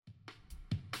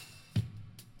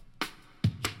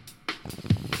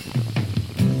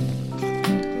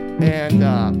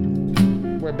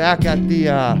and we're back at the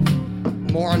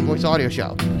More on Voice Audio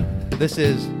Show. This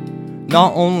is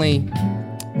not only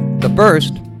the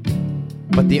first,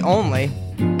 but the only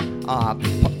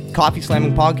coffee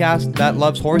slamming podcast that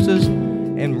loves horses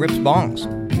and rips bongs.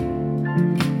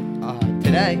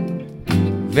 Today,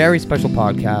 very special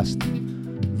podcast.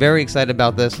 Very excited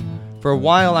about this. For a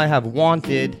while, I have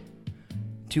wanted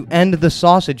to end the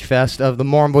sausage fest of the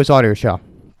More on Voice Audio Show.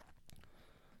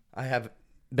 I have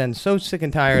been so sick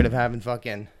and tired of having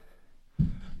fucking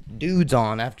dudes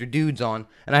on after dudes on.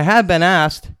 And I have been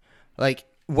asked, like,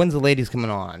 when's the ladies coming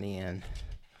on, Ian?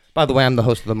 By the way, I'm the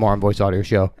host of the More on Voice Audio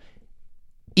Show,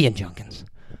 Ian Junkins.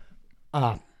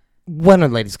 When are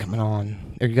ladies coming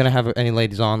on? Are you going to have any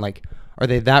ladies on? Like, are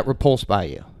they that repulsed by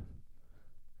you?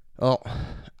 Well,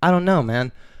 I don't know,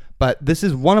 man. But this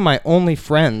is one of my only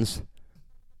friends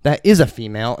that is a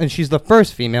female, and she's the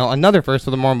first female, another first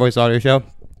for the More on Voice Audio Show.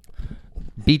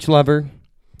 Beach lover.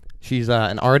 She's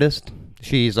an artist.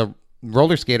 She's a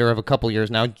roller skater of a couple years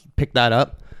now. Picked that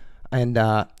up. And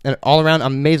an all-around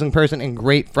amazing person and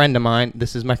great friend of mine.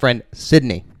 This is my friend,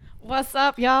 Sydney. What's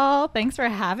up, y'all? Thanks for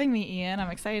having me, Ian.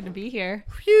 I'm excited to be here.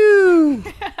 Phew!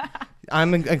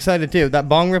 I'm excited, too. That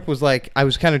bong rip was like, I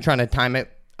was kind of trying to time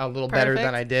it a little better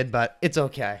than I did, but it's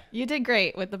okay. You did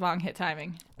great with the bong hit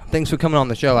timing. Thanks for coming on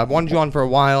the show. I've wanted you on for a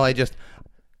while. I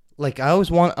always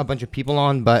want a bunch of people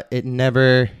on, but it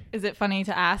never... Is it funny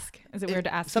to ask? Is it weird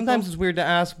to ask Sometimes people? It's weird to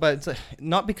ask, but it's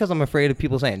not because I'm afraid of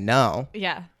people saying no.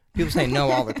 Yeah. People say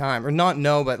no all the time. Or not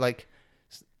no, but like,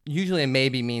 usually a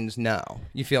maybe means no.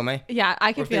 You feel me? Yeah,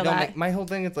 I can feel that. My whole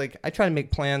thing is like, I try to make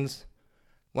plans.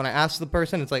 When I ask the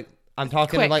person, it's like, I'm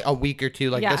talking quick. in like a week or two,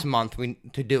 like this month,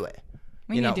 to do it.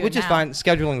 We need to do which it is now. fine.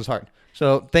 Scheduling is hard.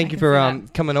 So thank you for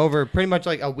coming over pretty much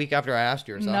like a week after I asked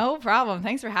you or so. No problem.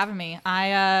 Thanks for having me.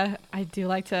 I do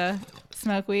like to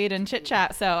smoke weed and chit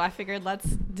chat, so I figured let's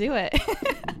do it.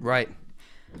 Right.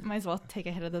 Might as well take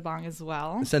a hit of the bong as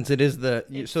well. Since it is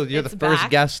so you're the first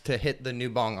guest to hit the new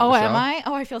bong on the show. Am I?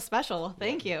 Oh, I feel special.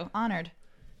 Thank you. Honored.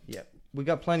 Yeah. We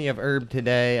got plenty of herb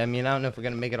today. I mean, I don't know if we're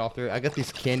going to make it all through. I got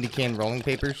these candy cane rolling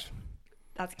papers.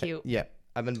 That's cute. Yeah.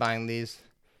 I've been buying these.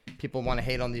 People want to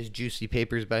hate on these juicy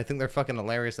papers, but I think they're fucking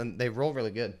hilarious and they roll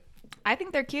really good. I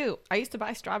think they're cute. I used to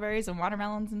buy strawberries and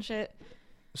watermelons and shit.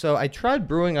 So I tried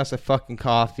brewing us a fucking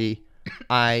coffee.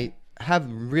 I have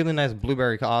really nice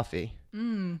blueberry coffee.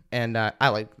 And I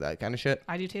like that kind of shit.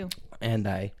 I do too. And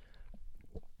I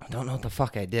don't know what the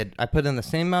fuck I did. I put in the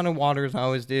same amount of water as I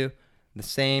always do, the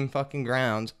same fucking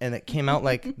grounds, and it came out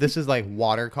like this is like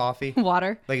water coffee.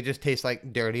 Water? Like it just tastes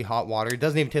like dirty hot water. It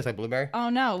doesn't even taste like blueberry. Oh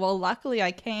no. Well, luckily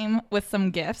I came with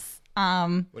some gifts.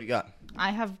 What do you got?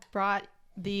 I have brought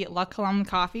the La Colombe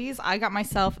coffees. I got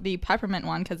myself the peppermint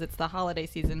one because it's the holiday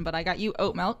season, but I got you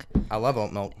oat milk. I love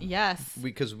oat milk. Yes.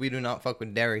 Because we do not fuck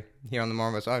with dairy here on the More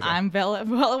on Voice Audio Show. I'm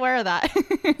well aware of that.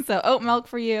 So oat milk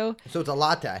for you. So it's a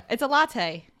latte. It's a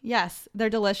latte. Yes. They're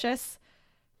delicious.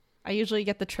 I usually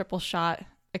get the triple shot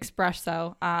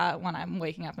espresso when I'm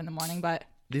waking up in the morning, but...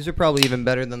 These are probably even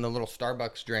better than the little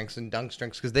Starbucks drinks and Dunks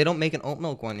drinks because they don't make an oat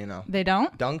milk one, you know. They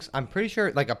don't? Dunks, I'm pretty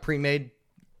sure like a pre-made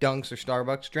Dunks or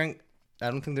Starbucks drink, I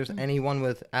don't think there's any one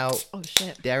without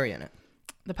dairy in it.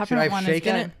 The peppermint one is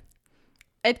good.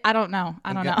 I don't know.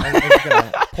 I don't know. I'm just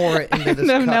gonna pour it into this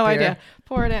cup no here. idea.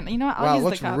 Pour it in. You know what? I'll use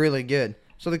looks the cup. really good.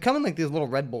 So they come in like these little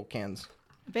Red Bull cans.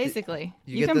 Basically.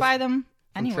 You can buy them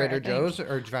from anywhere. Trader Joe's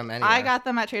or from anywhere? I got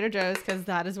them at Trader Joe's because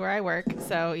that is where I work.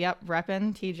 So, yep,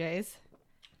 reppin' TJ's.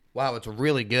 Wow, it's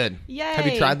really good. Yay. Have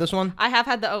you tried this one? I have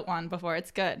had the oat one before.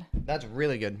 It's good. That's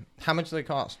really good. How much do they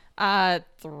cost?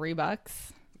 $3.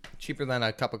 Cheaper than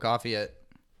a cup of coffee at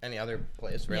any other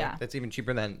place, really. Yeah. That's even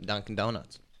cheaper than Dunkin'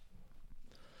 Donuts.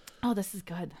 Oh, this is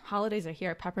good. Holidays are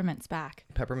here. Peppermint's back.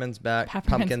 Peppermint's back.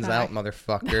 Pumpkin's back. out,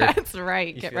 motherfucker. That's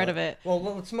right. Get rid of it. Well,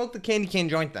 let's smoke the candy cane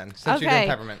joint then, since you're doing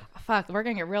peppermint. Fuck, we're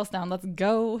going to get real stoned. Let's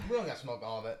go. We don't got to smoke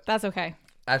all of it. That's okay.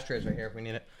 Ashtrays right here if we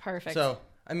need it. Perfect. So,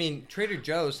 I mean, Trader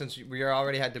Joe's, since we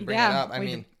already had to bring it up, I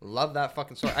mean, love that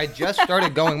fucking store. I just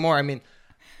started going more. I mean,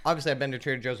 obviously I've been to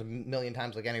Trader Joe's a million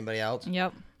times like anybody else.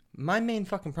 Yep. My main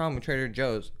fucking problem with Trader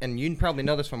Joe's, and you probably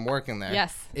know this from working there,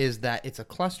 yes, is that it's a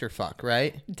clusterfuck,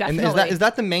 right? Definitely. And is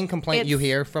that the main complaint you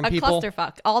hear from people? It's a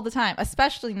clusterfuck all the time,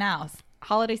 especially now.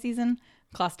 Holiday season,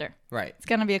 cluster. Right. It's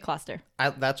going to be a cluster.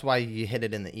 That's why you hit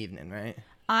it in the evening, right?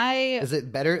 Is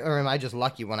it better, or am I just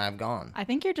lucky when I've gone? I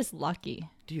think you're just lucky.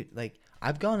 Dude, like,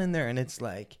 I've gone in there, and it's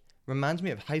like, reminds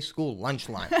me of high school lunch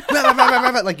line.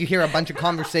 Like, you hear a bunch of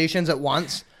conversations at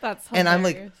once. That's hilarious. And I'm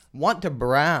like, want to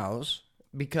browse,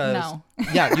 because no.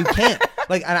 Yeah, you can't.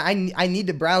 Like, I need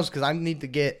to browse because I need to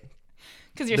get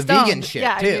 'Cause you're the stoned. vegan shit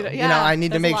Yeah, too. yeah, You know, I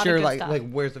need to there's a make lot of sure good like stuff.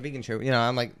 where's the vegan shit? You know,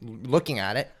 I'm like looking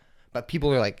at it, but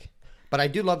people are like, but I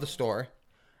do love the store.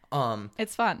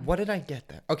 It's fun. What did I get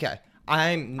there? Okay,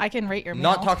 I can rate your meal.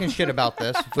 not talking shit about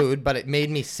this food, but it made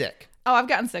me sick. Oh, I've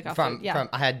gotten sick off From food. Yeah.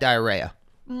 I had diarrhea.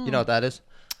 You know what that is?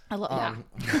 I love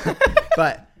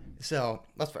But so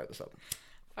let's fire this up.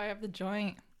 Fire up the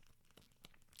joint.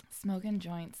 Smoking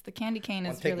joints. The candy cane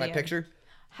Want is to take really my picture?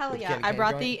 Hell with yeah. candy I cane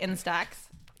brought joint? the Instax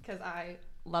because I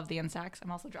love the Instax. I'm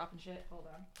also dropping shit. Hold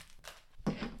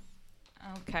on.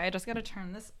 Okay, I just got to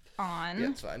turn this on. Yeah,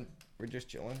 it's fine. We're just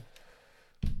chilling.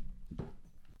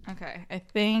 Okay, I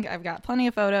think I've got plenty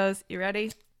of photos. You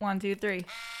ready? 1, 2, 3. Do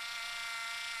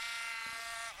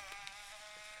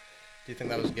you think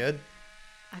that was good?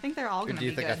 I think they're all Or going to do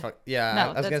you be think good. yeah, No, I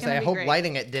was that's gonna say gonna I be hope great.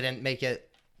 lighting it didn't make it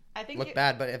I think look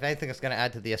bad, but if anything, it's gonna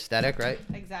add to the aesthetic, right?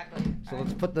 Exactly. So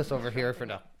let's put this over here for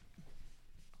now.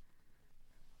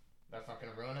 That's not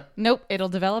gonna ruin it. Nope, it'll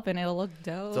develop and it'll look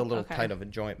dope. It's a little Okay. tight of a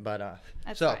joint, but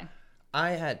That's so fine.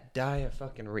 I had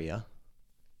diarrhea.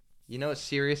 You know it's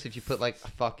serious if you put like a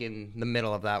fucking the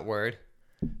middle of that word,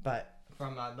 but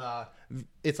from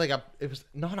it's like it was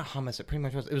not a hummus. It pretty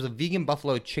much was. It was a vegan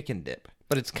buffalo chicken dip,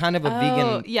 but it's kind of a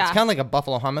vegan. Yeah. It's kind of like a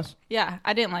buffalo hummus. Yeah,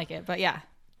 I didn't like it, but yeah.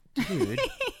 Dude,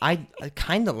 I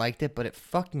kind of liked it, but it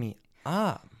fucked me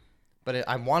up. But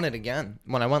I want it again.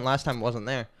 When I went last time, it wasn't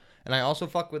there. And I also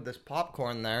fuck with this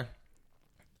popcorn there.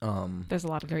 There's a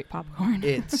lot of great popcorn.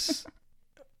 It's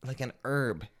like an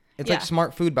herb. It's Yeah. like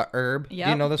smart food, but herb. Do you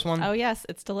Yep. know this one? Oh, yes,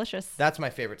 it's delicious. That's my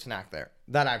favorite snack there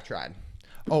that I've tried.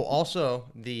 Oh, also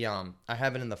the I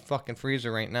have it in the fucking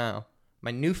freezer right now.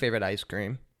 My new favorite ice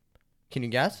cream. Can you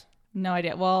guess? No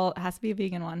idea. Well, it has to be a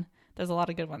vegan one. There's a lot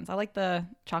of good ones. I like the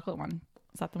chocolate one.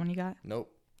 Is that the one you got?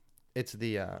 Nope. It's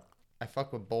the I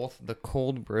fuck with both the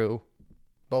cold brew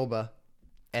boba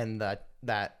and that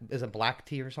is a black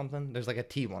tea or something. There's like a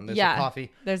tea one. There's Yeah, a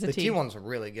coffee. there's a the tea. tea one's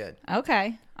really good.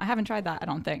 Okay. I haven't tried that, I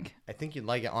don't think. I think you'd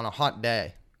like it on a hot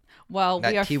day. Well,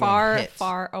 That we are tea one far, hits.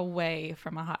 far away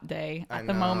from a hot day I at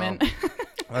the know. moment.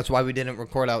 That's why we didn't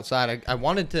record outside. I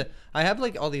wanted to. I have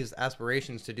like all these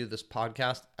aspirations to do this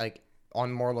podcast like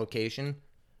on more location.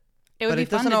 It would But be it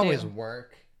fun doesn't to always do.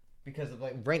 work because of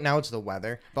like right now it's the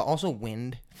weather, but also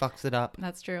wind fucks it up.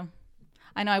 That's true.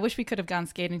 I know. I wish we could have gone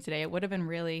skating today. It would have been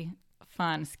really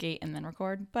fun, skate and then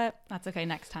record, but that's okay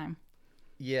next time.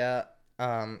 Yeah.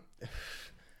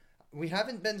 We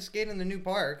haven't been skating the new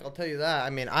park. I'll tell you that. I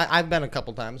mean, I've been a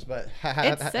couple times, but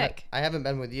It's sick. I haven't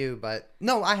been with you, but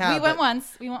no, I have. We went but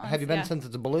once. Have you been yeah. since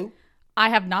it's blue? I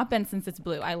have not been since it's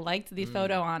blue. I liked the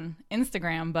photo on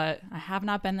Instagram, but I have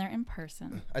not been there in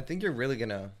person. I think you're really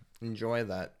gonna enjoy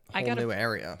that I whole gotta new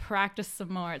area. Practice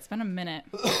some more. It's been a minute.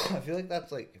 I feel like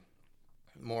that's like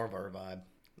more of our vibe,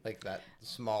 like that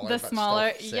smaller. The but smaller,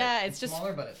 still sick. yeah, it's just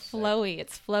smaller, but it's sick. flowy.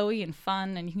 It's flowy and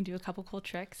fun, and you can do a couple cool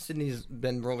tricks. Sydney's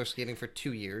been roller skating for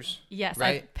 2 years. Yes, I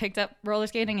right? picked up roller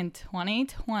skating in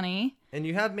 2020. And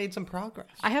you have made some progress.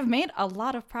 I have made a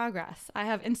lot of progress. I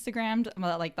have Instagrammed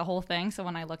like the whole thing, so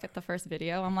when I look at the first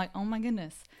video, I'm like, oh my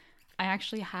goodness, I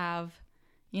actually have,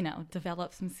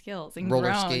 developed some skills and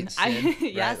roller grown. skate Sid,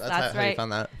 Yes, right? that's how right. you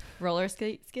found that. Roller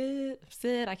skate,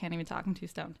 Sid. I can't even talk. I'm too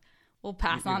stoned. We'll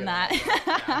pass You're on good that.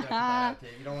 at that.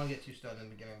 You don't want to get too stoned in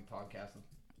the beginning of the podcast.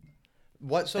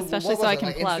 What? So Especially what was so I it? can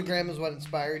Like, plug. Instagram is what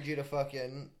inspired you to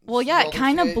fucking. Well, yeah, it roller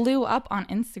kind of skate? blew up on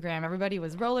Instagram. Everybody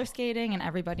was roller skating, and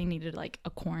everybody needed like a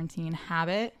quarantine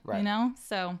habit, Right.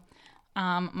 So,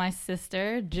 my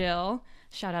sister Jill,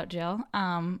 shout out Jill,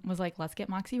 was like, "Let's get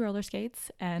Moxie roller skates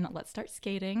and let's start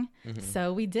skating." Mm-hmm.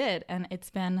 So we did, and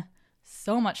it's been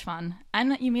so much fun,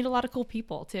 and you meet a lot of cool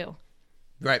people too.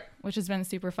 Right. Which has been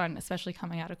super fun, especially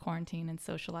coming out of quarantine and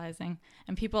socializing.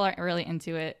 And people aren't really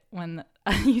into it when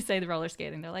you say the roller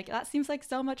skating. They're like, that seems like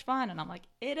so much fun. And I'm like,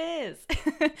 it is.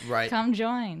 Right. Come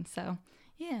join. So,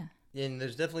 yeah. And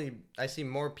there's definitely, I see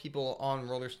more people on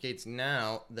roller skates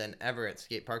now than ever at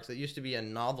skate parks. It used to be a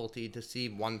novelty to see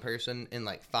one person in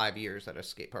like 5 years at a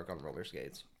skate park on roller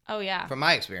skates. Oh, yeah. From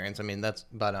my experience, I mean,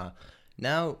 but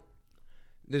now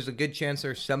there's a good chance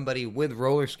there's somebody with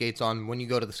roller skates on when you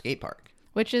go to the skate park.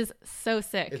 Which is so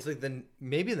sick. It's like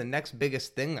maybe the next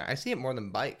biggest thing. I see it more than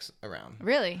bikes around.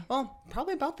 Really? Well,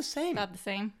 probably about the same. About the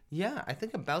same? Yeah, I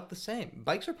think about the same.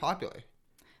 Bikes are popular,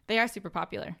 They are super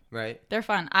popular. right? They're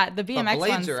fun. The BMX But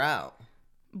blades ones. are out.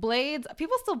 Blades.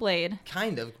 People still blade.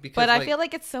 Kind of. Because, But I feel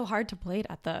like it's so hard to blade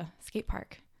at the skate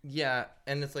park. Yeah,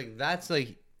 and it's like, that's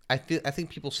like, I think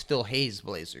people still haze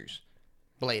bladers.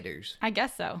 I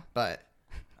guess so. But,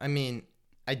 I mean,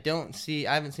 I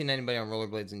haven't seen anybody on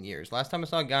rollerblades in years. Last time I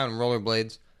saw a guy on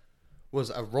rollerblades was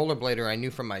a rollerblader I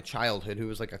knew from my childhood who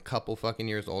was like a couple fucking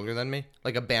years older than me.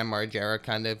 Like a Bam Margera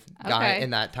kind of guy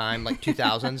in that time, like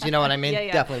 2000s. You know what I mean?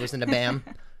 Yeah. Definitely was into Bam.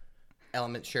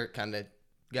 Element shirt kind of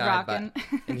guy. Rockin'.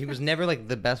 And he was never like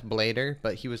the best blader,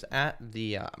 but he was at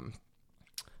the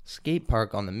skate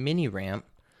park on the mini ramp,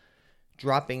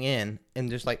 dropping in and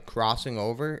just like crossing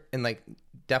over and like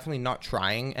definitely not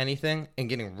trying anything and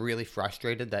getting really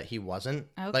frustrated that he wasn't.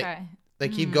 Okay.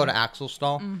 Like he'd go to Axel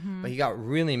stall, but he got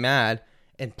really mad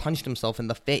and punched himself in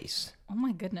the face. Oh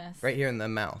my goodness. Right here in the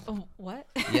mouth. Oh, what?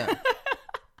 Yeah.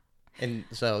 And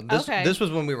so this was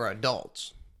when we were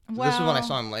adults. So this is when I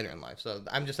saw him later in life. So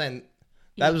I'm just saying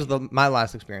that was my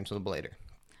last experience with a blader.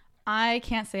 I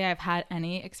can't say I've had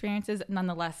any experiences,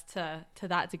 nonetheless, to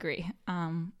that degree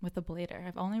with a blader.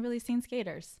 I've only really seen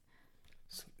skaters.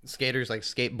 Skaters, like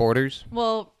skateboarders?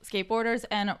 Well, skateboarders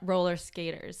and roller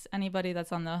skaters. Anybody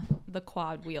that's on the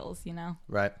quad wheels, you know?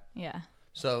 Right. Yeah.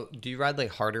 So do you ride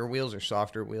like harder wheels or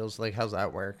softer wheels? Like how's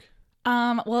that work?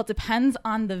 Well, it depends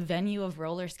on the venue of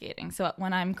roller skating. So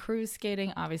when I'm cruise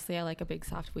skating, obviously I like a big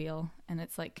soft wheel, and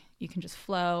it's like you can just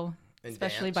flow, And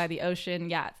especially dance? by the ocean.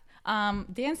 Yeah.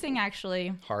 Dancing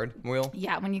actually. Hard wheel?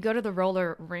 Yeah, when you go to the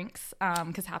roller rinks,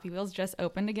 because Happy Wheels just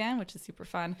opened again, which is super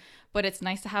fun. But it's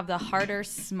nice to have the harder,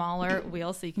 smaller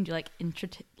wheels so you can do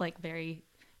like very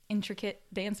intricate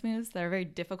dance moves that are very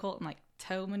difficult and like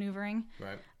toe maneuvering.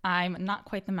 Right. I'm not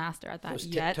quite the master at that Those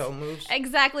yet. tiptoe moves?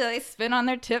 Exactly. They spin on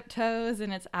their tiptoes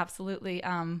and it's absolutely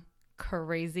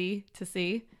crazy to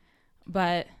see.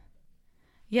 But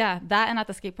yeah, that, and at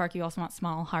the skate park you also want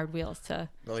small hard wheels to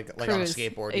Like on a cruise.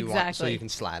 skateboard, you want so you can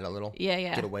slide a little.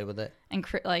 Yeah. Get away with it. And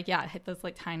hit those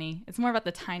like tiny. It's more about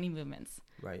the tiny movements.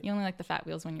 Right. You only like the fat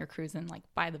wheels when you're cruising like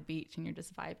by the beach and you're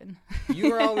just vibing.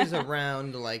 You were always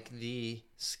around like the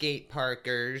skate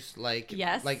parkers, like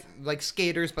Yes. like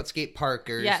skaters but skate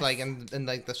parkers, Yes. like and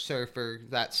like the surfer,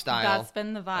 that style. That's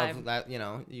been the vibe. Of that, you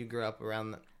know, you grew up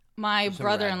around that. My Some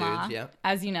rad brother-in-law, dudes, yeah.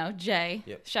 as you know, Jay.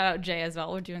 Yep. Shout out Jay as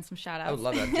well. We're doing some shout outs. I would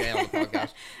love that Jay on the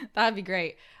podcast. That'd be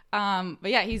great. But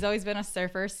yeah, he's always been a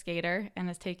surfer, skater, and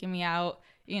has taken me out,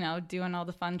 you know, doing all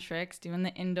the fun tricks, doing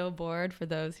the Indo board for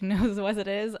those who knows what it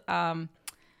is.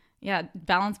 Yeah,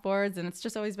 balance boards, and it's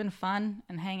just always been fun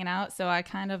and hanging out. So I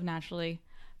kind of naturally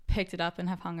picked it up and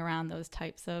have hung around those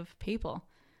types of people.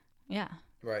 Yeah.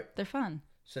 Right. They're fun.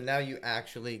 So now you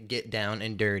actually get down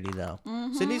and dirty, though.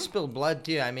 Mm-hmm. Sydney spilled blood,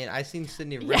 too. I mean, I seen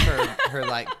Sydney rip her,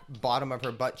 like, bottom of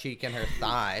her butt cheek and her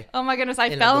thigh. Oh, my goodness.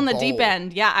 I fell in the deep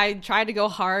end. Yeah, I tried to go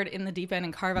hard in the deep end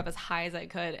and carve up as high as I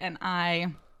could. And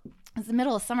it was the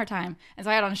middle of summertime. And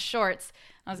so I had on shorts.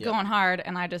 I was going hard,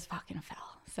 and I just fucking fell.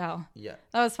 So yeah,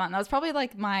 that was fun. That was probably,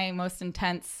 like, my most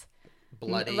intense.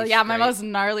 Bloody Yeah, my most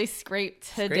gnarly scrape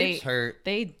to date. Scrapes hurt.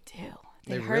 They do.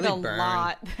 They hurt really a burn.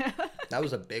 lot. That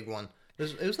was a big one.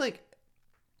 It was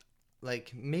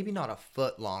like maybe not a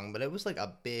foot long, but it was like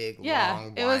a big,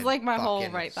 long, it was wide like my whole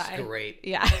fucking right thigh. Scrape.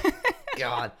 Yeah.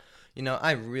 God, you know,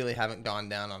 I really haven't gone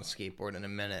down on a skateboard in a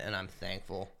minute, and I'm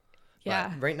thankful. Yeah.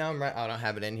 But right now, I don't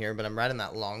have it in here, but I'm riding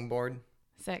that longboard.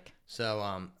 Sick. So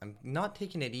I'm not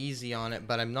taking it easy on it,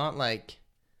 but I'm not like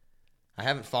I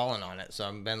haven't fallen on it, so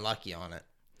I've been lucky on it.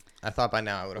 I thought by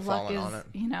now I would have fallen on it.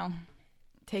 You know,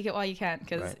 take it while you can,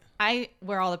 because Right. I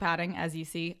wear all the padding, as you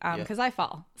see, because I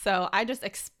fall. So I just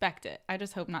expect it. I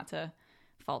just hope not to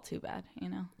fall too bad, you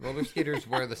know. Roller skaters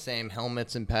wear the same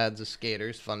helmets and pads as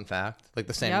skaters. Fun fact, like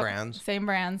the same brands. Same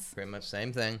brands. Pretty much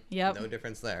same thing. Yep. No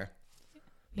difference there. Yep.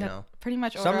 You know, Pretty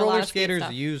much. some order a lot roller of skate skaters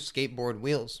stuff. use skateboard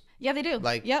wheels, Yeah, they do.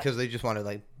 like because they just want to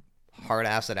like hard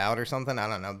ass it out or something. I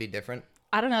don't know, be different.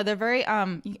 I don't know. They're very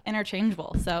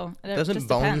interchangeable. So it Doesn't just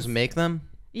Bones depends. make them?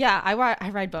 Yeah, I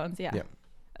ride Bones. Yeah. Yeah.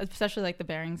 Especially like the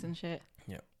bearings and shit.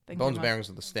 Yeah. Things Bones like that. bearings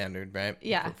are the standard, right?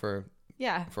 Yeah.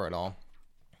 Yeah. For it all.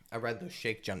 I read those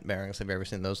shake junt bearings. Have you ever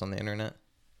seen those on the internet?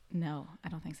 No, I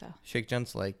don't think so. Shake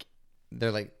junts, like,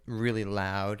 they're like really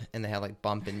loud and they have like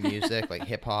bumping music, like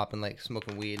hip hop and like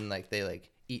smoking weed and like they like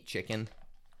eat chicken.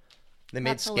 They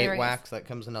made That's skate hilarious. wax that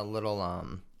comes in a little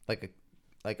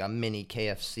like a mini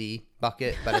KFC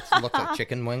bucket, but it looks like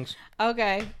chicken wings.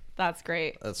 Okay, that's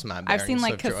great. That's my I've bearings seen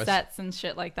like of choice. cassettes and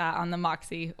shit like that on the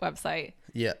Moxie website.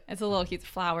 Yeah, It's a little cute,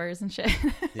 flowers and shit.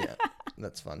 yeah,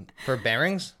 that's fun for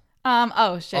bearings.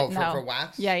 Oh shit, Oh, no. for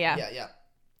wax. Yeah.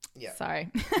 Yeah. Sorry.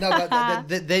 No, but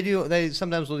they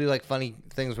sometimes will do like funny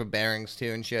things with bearings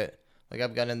too and shit. Like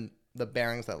I've gotten the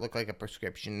bearings that look like a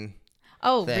prescription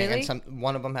Oh, thing, really? and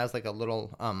one of them has like a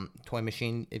little toy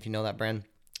machine, if you know that brand.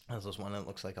 There's this one that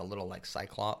looks like a little like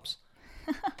Cyclops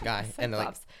guy, and like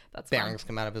Cyclops. That's bearings fun.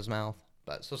 come out of his mouth.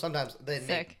 But so sometimes they Sick.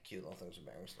 make cute little things with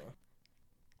bearings too.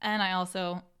 And I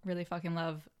also really fucking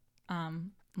love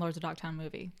Lords of Dogtown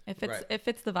movie. Right. It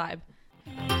fits the vibe.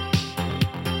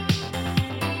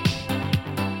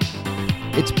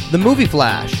 It's the movie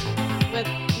Flash With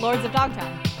Lords of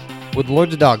Dogtown. with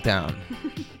Lords of Dogtown.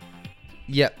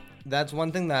 Yep, that's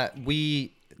one thing that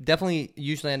we definitely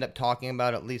usually end up talking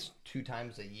about at least 2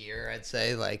 times a year. I'd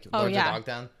say, like Lords of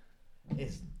Dogtown.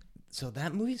 So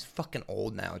that movie's fucking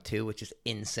old now too, which is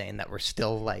insane that we're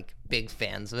still like big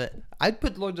fans of it. I'd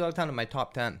put Lords of Dogtown in my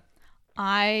top 10.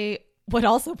 I would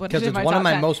also put it in my top 10. Because it's one of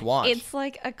my most watched. It's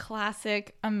like a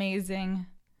classic, amazing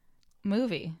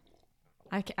movie.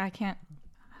 I can't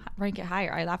rank it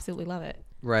higher. I absolutely love it.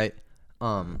 Right.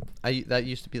 That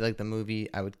used to be like the movie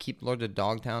I would keep Lords of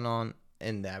Dogtown on,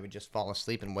 and I would just fall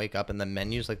asleep and wake up, and the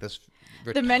menu's like this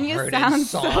the menu retarded sounds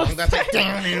song so that's like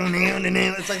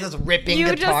it's like this ripping you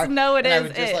guitar. just know it and is I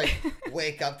would just it. like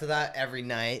wake up to that every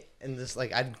night, and just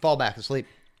like I'd fall back asleep.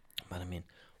 But I mean,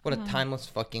 what a timeless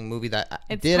fucking movie that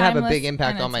did have a big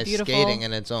impact on my skating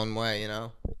in its own way, you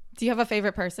know. Do you have a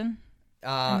favorite person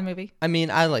in the movie? I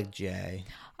mean, I like Jay.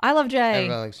 I love Jay.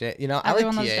 Everyone likes Jay. You know,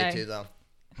 Everyone I loves like TA Jay. too, though.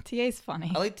 TA's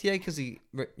funny. I like TA because you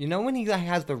know when he like,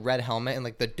 has the red helmet and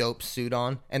like the dope suit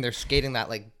on, and they're skating that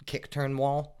like kick turn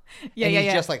wall. Yeah, and yeah, he's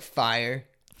yeah. just like fire.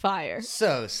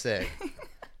 So sick.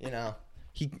 You know,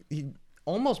 he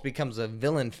almost becomes a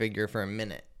villain figure for a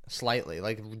minute, slightly,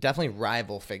 like definitely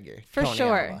rival figure. For Tony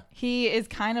sure, Alva. he is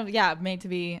kind of made to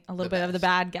be a little bit of the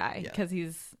bad guy because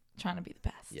he's trying to be the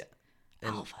best. Yeah.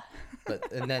 And, Alpha.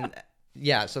 and then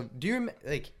yeah. So do you remember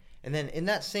like? And then in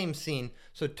that same scene,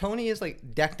 so Tony is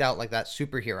like decked out like that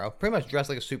superhero, pretty much dressed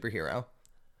like a superhero.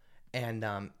 And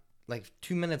like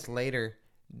 2 minutes later,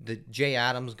 the Jay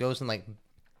Adams goes and like,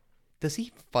 does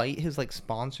he fight his like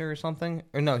sponsor or something?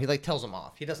 Or no, he like tells him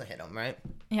off. He doesn't hit him, right?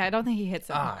 Yeah, I don't think he hits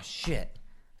him. Ah, shit.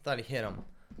 I thought he hit him.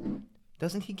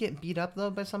 Doesn't he get beat up though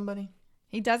by somebody?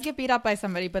 He does get beat up by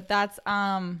somebody, but that's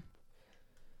who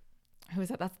is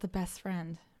that? That's the best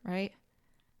friend, right?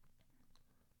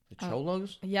 The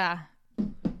Cholos? Yeah.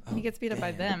 He gets beat up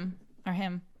by them or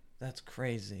him. That's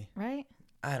crazy. Right?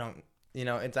 I don't,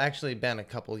 it's actually been a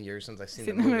couple years since I've seen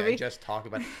the movie. I just talk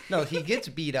about it. No, he gets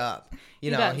beat up. He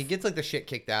gets like the shit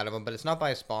kicked out of him, but it's not by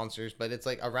his sponsors. But it's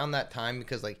like around that time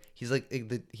because like he's like,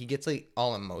 he gets like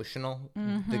all emotional,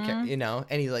 and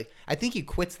he's like, I think he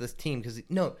quits this team because,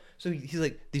 so he's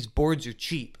like, these boards are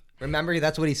cheap. Remember,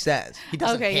 that's what he says. He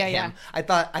doesn't hit him. Yeah. I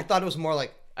thought it was more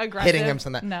like, aggressive. hitting him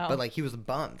from that. No. But like he was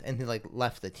bummed and he like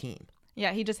left the team.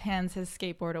 Yeah, he just hands his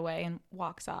skateboard away and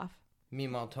walks off.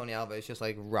 Meanwhile, Tony Alva is just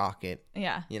like rocket.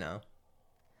 Yeah. Yeah,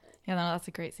 no, that's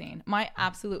a great scene. My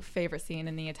absolute favorite scene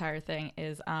in the entire thing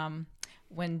is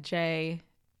when Jay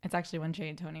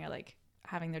and Tony are like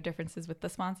having their differences with the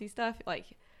sponsy stuff. Like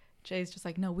Jay's just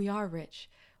like, no, we are rich.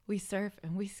 We surf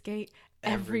and we skate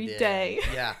every day.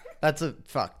 Yeah, that's a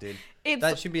fuck, dude.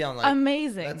 That should be on like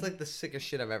amazing. That's like the sickest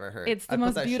shit I've ever heard. It's the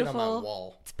most beautiful. Shit on my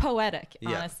wall. It's poetic,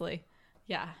 honestly.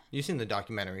 Yeah. You've seen the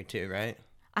documentary too, right?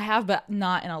 I have, but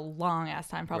not in a long ass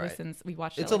time. Probably since we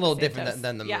watched it. It's a little different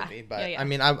than the movie, but I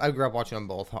mean, I grew up watching them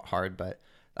both hard, but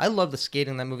I love the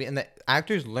skating in that movie, and the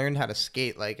actors learned how to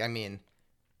skate. Like, I mean,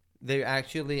 they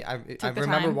actually. I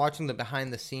remember watching the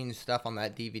behind the scenes stuff on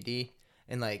that DVD.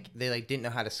 And like they like didn't know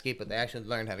how to skate, but they actually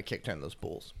learned how to kick turn those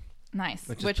bulls. Nice,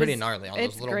 which is pretty gnarly on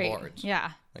those little boards.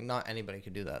 Yeah, like not anybody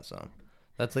could do that. So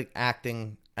that's like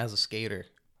acting as a skater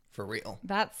for real.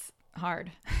 That's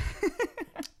hard.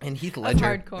 And Heath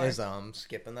Ledger is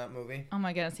skipping that movie. Oh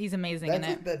my goodness, he's amazing in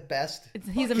it. That's like the best.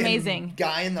 He's amazing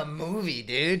guy in the movie,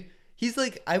 dude. He's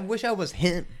like, I wish I was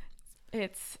him.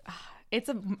 It's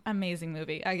an amazing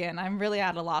movie. Again, I'm really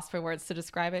at a loss for words to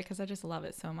describe it because I just love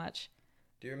it so much.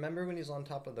 Do you remember when he's on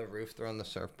top of the roof throwing the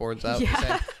surfboards out? Yeah.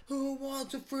 Saying, who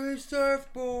wants a free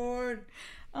surfboard?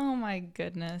 Oh my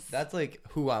goodness. That's like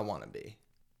who I want to be.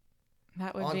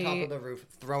 That would on be... top of the roof,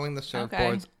 throwing the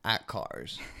surfboards at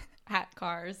cars. At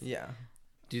cars. Yeah.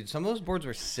 Dude, some of those boards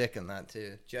were sick in that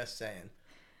too. Just saying.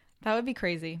 That would be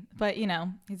crazy. But,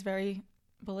 he's very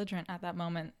belligerent at that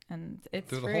moment. And it's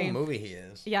through free. the whole movie he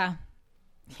is. Yeah.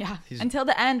 Yeah. Until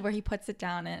the end where he puts it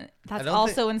down. And that's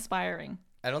also inspiring.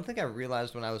 I don't think I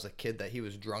realized when I was a kid that he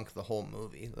was drunk the whole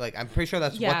movie. Like, I'm pretty sure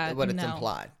that's what it's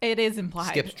implied. It is implied.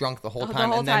 Skip's drunk the whole time.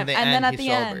 The whole time. And then at the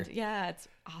end, yeah, it's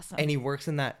awesome. And he works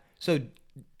in that. So,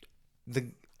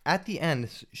 at the end,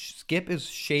 Skip is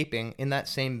shaping in that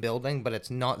same building, but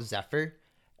it's not Zephyr.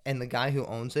 And the guy who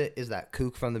owns it is that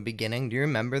kook from the beginning. Do you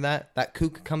remember that? That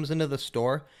kook comes into the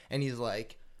store, and he's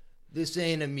like, this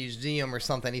ain't a museum or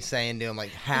something. He's saying to him,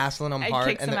 like, hassling him hard.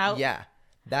 Kicks him out. Yeah.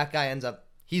 That guy ends up...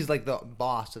 He's like the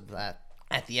boss of that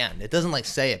at the end. It doesn't like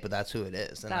say it, but that's who it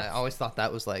is. And I always thought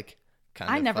that was like kind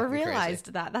of. I never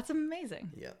realized that. That's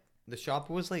amazing. Yeah, The shop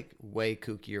was like way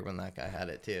kookier when that guy had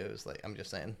it too. It was like, I'm just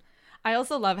saying. I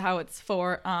also love how it's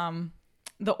for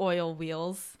the oil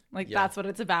wheels. Like that's what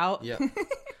it's about. Yeah.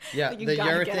 Yeah. Like, the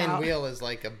urethane wheel is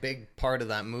like a big part of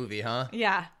that movie, huh?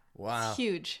 Yeah. Wow. It's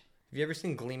huge. Have you ever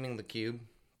seen Gleaming the Cube?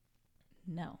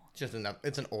 No.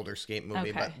 It's an older skate movie,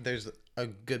 Okay. but there's a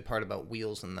good part about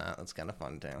wheels in that. That's kind of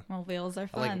fun too. Well, wheels are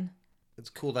fun. It's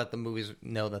cool that the movies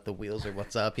know that the wheels are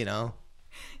what's up, you know?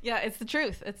 Yeah, it's the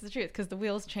truth. It's the truth because the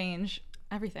wheels change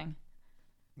everything.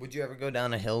 Would you ever go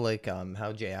down a hill like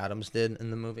how Jay Adams did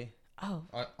in the movie? Oh.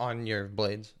 On your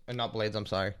blades. Or not blades, I'm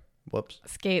sorry. Whoops.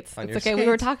 Skates. On It's your okay. skates. We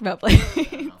were talking about blades.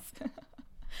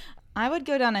 I would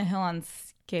go down a hill on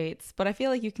skates, but I feel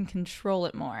like you can control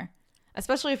it more,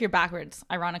 especially if you're backwards,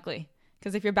 ironically.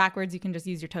 Because if you're backwards, you can just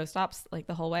use your toe stops like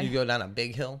the whole way. You go down a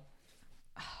big hill?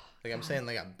 Like I'm saying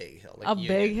like a big hill. Like A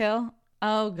big hill?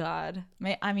 Oh, God.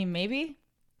 Maybe.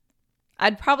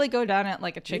 I'd probably go down it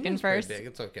like a chicken Union's first. pretty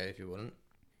big. It's okay if you wouldn't.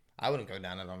 I wouldn't go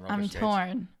down it on roller I'm skates.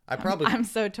 torn. I'm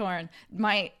so torn.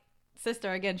 My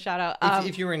sister, again, shout out.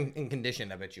 If you were in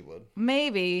condition, I bet you would.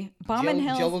 Maybe. Bombing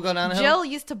hills. Jill will go down a hill? Jill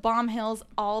used to bomb hills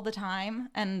all the time,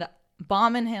 and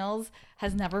bombing hills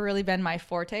has never really been my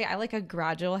forte. I like a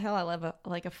gradual hill. I love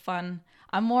a fun.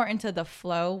 I'm more into the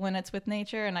flow when it's with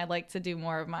nature, and I like to do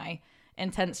more of my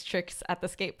intense tricks at the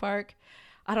skate park.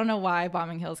 I don't know why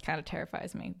bombing hills kind of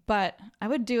terrifies me, but I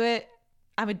would do it.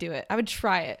 I would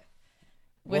try it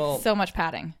with so much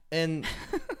padding. And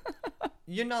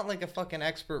you're not like a fucking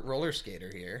expert roller skater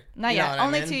here. Not yet.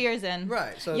 Only 2 years in.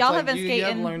 Right. So y'all it's have like been you skating.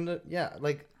 have learned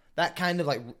like that kind of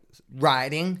like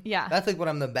riding. Yeah. That's like what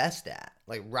I'm the best at.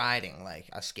 Like riding like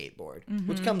a skateboard,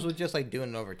 which comes with just like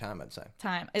doing it over time, I'd say.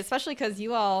 Especially because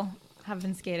you all have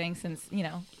been skating since,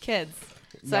 kids.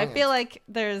 So I feel like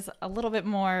there's a little bit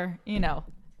more,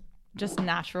 just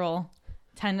natural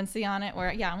tendency on it where,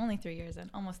 I'm only 3 years in,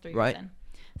 almost 3 years in.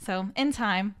 So in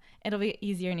time, it'll be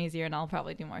easier and easier and I'll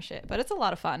probably do more shit. But it's a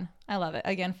lot of fun. I love it.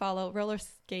 Again, follow Roller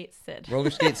Skate Syd.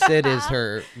 Roller Skate Syd is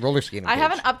her roller skating page. I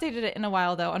haven't updated it in a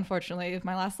while though, unfortunately.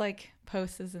 My last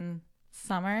post is in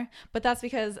summer. But that's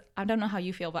because I don't know how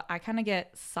you feel, but I kind of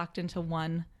get sucked into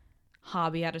one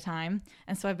hobby at a time.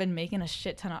 And so I've been making a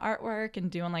shit ton of artwork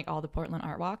and doing all the Portland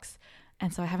art walks.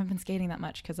 And so I haven't been skating that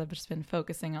much because I've just been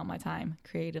focusing all my time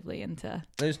creatively into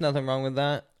There's nothing wrong with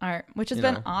that. art, which has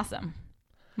been awesome.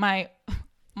 My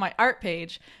art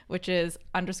page, which is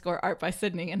 _art by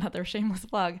Sydney, another shameless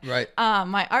plug. Right.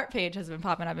 My art page has been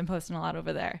popping. I've been posting a lot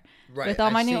over there. Right. With all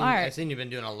my new art. I've seen you've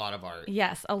been doing a lot of art.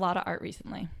 Yes, a lot of art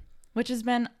recently, which has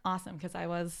been awesome because I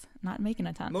was not making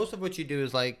a ton. Most of what you do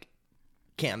is like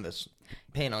canvas,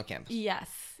 paint on canvas.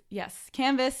 Yes.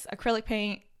 Canvas, acrylic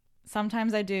paint.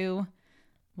 Sometimes I do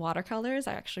watercolors.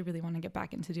 I actually really want to get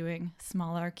back into doing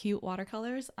smaller, cute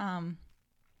watercolors.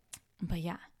 But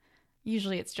yeah,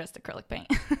 usually it's just acrylic paint.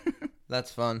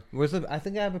 That's fun. I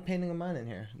think I have a painting of mine in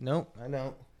here. Nope, I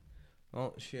don't.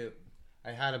 Oh, shoot.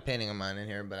 I had a painting of mine in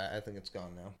here, but I think it's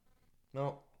gone now.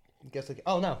 No,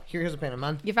 oh, no. Here's a painting of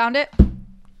mine. You found it?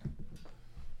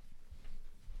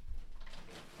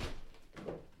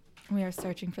 We are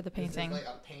searching for the painting. This is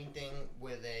like a painting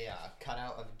with a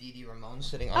cutout of Dee Dee Ramone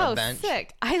sitting on a bench. Oh,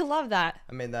 sick. I love that.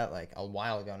 I made that like a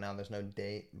while ago now. There's no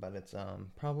date, but it's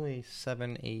probably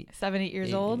 7, 8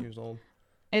 years old. 8 years old.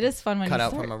 It is fun when cut you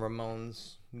out start. from a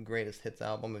Ramones greatest hits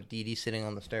album of Dee Dee sitting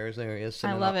on the stairs. There he is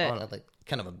sitting I love it. on like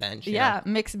kind of a bench. Yeah,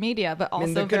 mixed media, but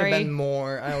also there could very. have been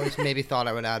more. I always maybe thought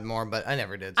I would add more, but I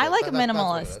never did. So I like a that's what it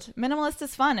minimalist. is. Minimalist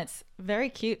is fun. It's very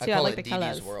cute too. I call like it the Dee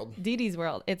colors. Dee's world. Dee Dee's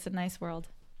world. It's a nice world.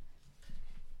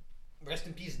 Rest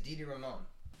in peace, Dee Dee Ramone.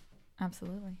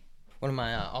 Absolutely. One of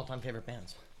my all-time favorite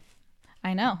bands.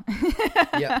 I know.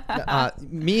 Yeah.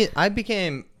 I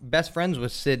became best friends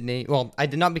with Sydney. Well, I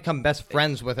did not become best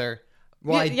friends with her.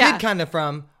 Well, I did kind of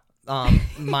from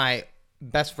my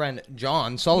best friend,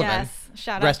 John Sullivan. Yes.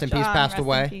 Shout out Rest in peace, John. passed Rest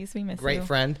away. In peace. We miss Great you.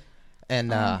 friend.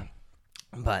 And,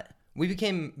 but we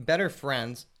became better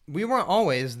friends. We weren't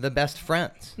always the best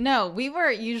friends. No, we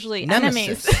were usually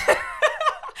Nemesis. enemies.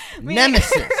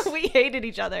 Nemesis. We hated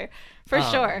each other for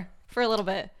sure for a little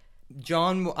bit.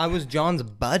 I was John's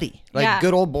buddy,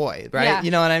 good old boy, right? Yeah.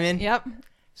 You know what I mean? Yep.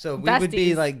 So we would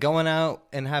be Besties. like going out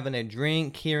and having a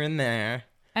drink here and there.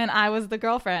 And I was the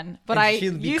girlfriend, but And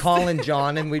she'd be calling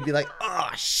John, and we'd be like,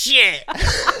 "Oh shit!"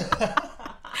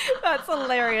 That's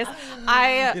hilarious.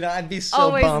 I'd be so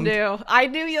always bummed. knew. I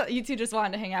knew you two just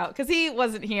wanted to hang out because he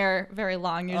wasn't here very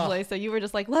long usually. So you were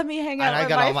just like, "Let me hang out And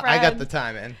with my friend." I got the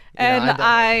time in. And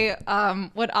I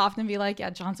would often be like, "Yeah,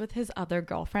 John's with his other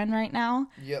girlfriend right now."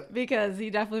 Yep. Because he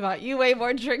definitely bought you way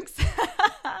more drinks.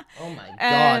 Oh my god!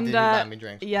 And did you buy me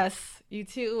drinks? yes, you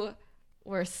two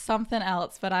were something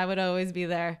else, but I would always be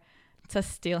there to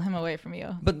steal him away from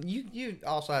you. But you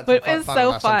also had But some it was fun so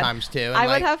with us fun. sometimes too. And I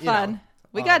would like, have you know, fun.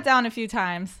 We got down a few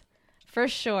times, for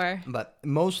sure. But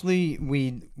mostly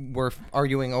we were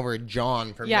arguing over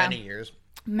John for Yeah. many years.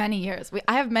 Many years.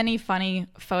 I have many funny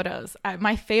photos.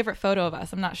 My favorite photo of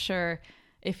us, I'm not sure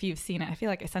if you've seen it. I feel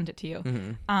like I sent it to you.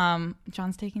 Mm-hmm.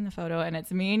 John's taking the photo, and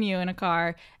it's me and you in a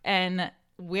car, and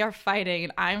we are fighting,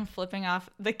 and I'm flipping off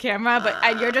the camera,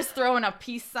 and you're just throwing a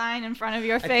peace sign in front of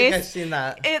your face. I think I've seen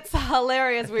that. It's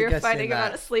hilarious. We were fighting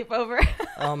about a sleepover.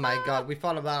 Oh my God. We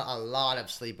fought about a lot of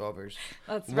sleepovers.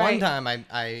 That's right. One time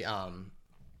I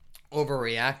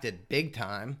overreacted big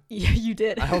time. Yeah, you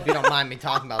did. I hope you don't mind me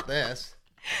talking about this.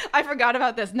 I forgot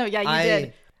about this. No, yeah, you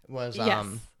did. Was Yes.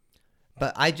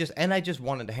 But I just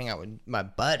wanted to hang out with my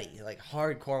buddy, like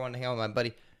hardcore wanted to hang out with my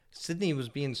buddy. Sydney was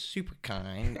being super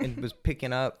kind and was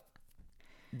picking up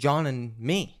John and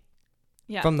me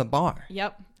from the bar.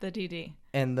 Yep, the DD.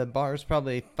 And the bar is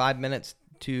probably 5 minutes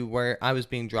to where I was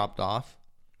being dropped off,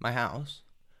 my house.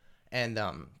 And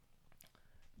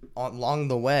along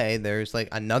the way, there's like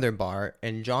another bar,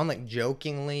 and John like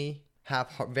jokingly,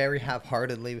 very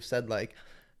half-heartedly said like,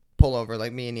 pull over,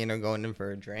 like me and Ian are going in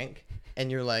for a drink. And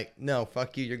you're like, no,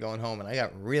 fuck you, you're going home. And I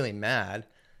got really mad.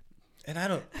 And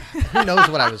who knows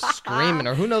what I was screaming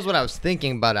or who knows what I was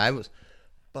thinking, but I was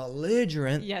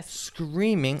belligerent,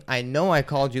 screaming. I know I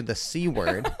called you the C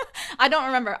word. I don't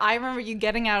remember. I remember you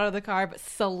getting out of the car, but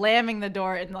slamming the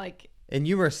door and like. And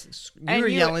you were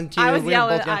yelling too. I was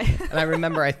yelling. And I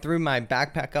remember I threw my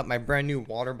backpack up, my brand new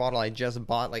water bottle I just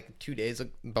bought like 2 days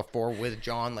before with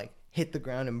John, like hit the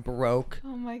ground and broke.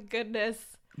 Oh my goodness.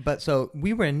 But so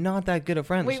we were not that good of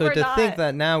friends. We so were to not. think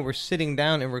that now we're sitting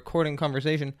down and recording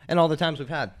conversation and all the times we've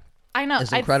had. I know.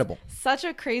 It's incredible. Such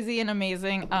a crazy and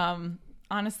amazing,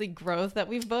 honestly, growth that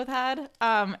we've both had.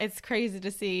 It's crazy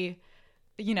to see,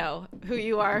 you know, who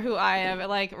you are, who I am,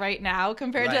 like right now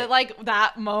compared to like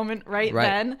that moment right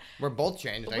then. We're both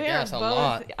changed, I guess, a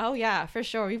lot. Oh yeah, for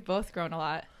sure. We've both grown a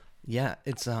lot. Yeah,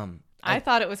 it's I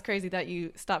thought it was crazy that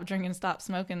you stopped drinking, stopped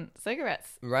smoking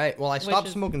cigarettes. Right. Well, I stopped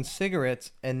smoking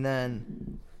cigarettes, and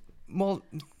then, well,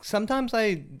 sometimes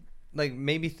I like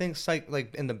maybe think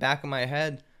like in the back of my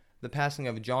head, the passing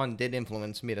of John did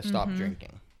influence me to stop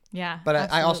drinking. Yeah.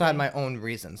 But I also had my own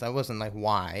reasons. I wasn't like,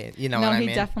 why, you know what I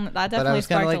mean? That but I was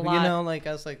sparked like, a lot. you know, like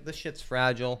I was like, this shit's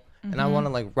fragile, and I want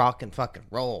to like rock and fucking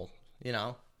roll, you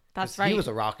know? That's right. He was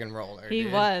a rock and roller. He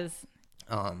dude. was.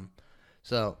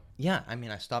 So yeah, I mean,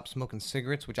 I stopped smoking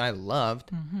cigarettes, which I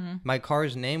loved. My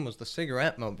car's name was the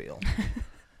Cigarette Mobile.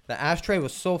 The ashtray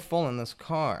was so full in this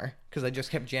car because I just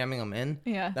kept jamming them in.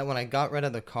 Yeah. That when I got rid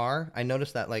of the car, I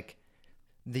noticed that like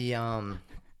the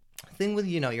thing with,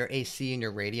 you know, your AC and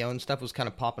your radio and stuff was kind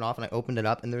of popping off, and I opened it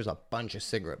up and there's a bunch of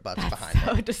cigarette butts behind it.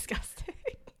 So disgusting.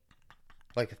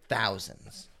 Like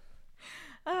thousands.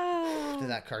 Did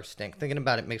that car stink? Thinking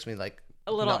about it makes me like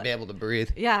a little not be able to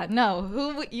breathe. Yeah, no.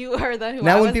 Who you are then? Who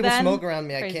now I when was people then, smoke around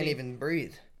me, crazy. I can't even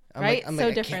breathe. Right? I'm so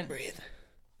like, different. I can't breathe.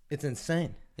 It's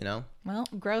insane, you know. Well,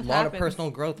 growth. A lot happens. of personal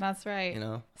growth. That's right. You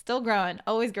know. Still growing.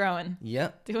 Always growing.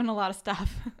 Yep. Doing a lot of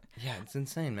stuff. Yeah, it's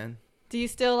insane, man. Do you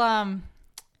still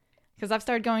because I've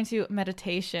started going to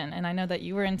meditation, and I know that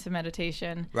you were into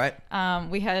meditation. Right.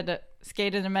 We had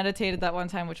skated and meditated that one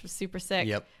time, which was super sick.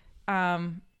 Yep.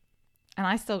 And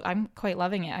I'm quite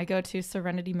loving it. I go to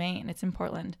Serenity, Maine. It's in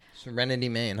Portland. Serenity,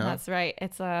 Maine, huh? That's right.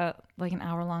 It's like an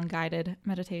hour-long guided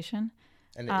meditation.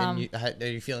 And are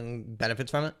you feeling benefits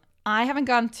from it? I haven't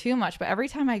gone too much, but every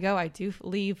time I go, I do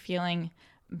leave feeling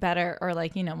better or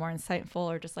like, you know, more insightful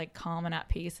or just like calm and at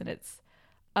peace. And it's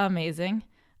amazing.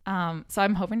 So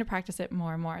I'm hoping to practice it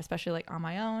more and more, especially like on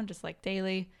my own, just like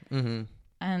daily. Mm-hmm.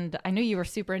 And I knew you were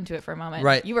super into it for a moment.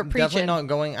 Right. You were preaching. Definitely not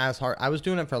going as hard. I was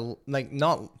doing it for like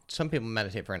some people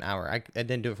meditate for an hour. I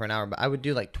didn't do it for an hour, but I would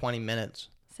do like 20 minutes.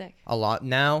 Sick. A lot.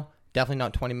 Now, definitely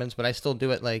not 20 minutes, but I still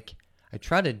do it like, I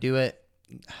try to do it.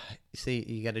 See,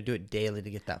 you got to do it daily to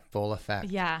get that full effect.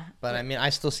 Yeah. But I mean,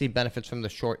 I still see benefits from the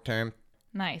short term.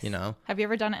 Nice. You know? Have you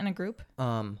ever done it in a group?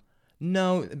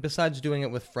 No, besides doing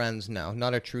it with friends, no.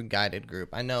 Not a true guided group.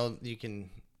 I know you can...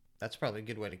 That's probably a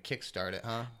good way to kickstart it,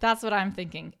 huh? That's what I'm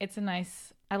thinking. It's a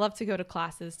nice... I love to go to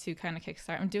classes to kind of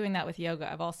kickstart. I'm doing that with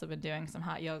yoga. I've also been doing some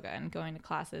hot yoga and going to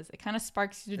classes. It kind of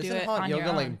sparks you to do it hot on yoga your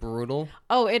own. like brutal?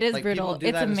 Oh, it is like brutal. People do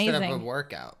it's that amazing. Instead of a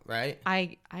workout, right?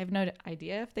 I have no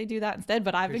idea if they do that instead,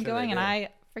 but I've been going and do. I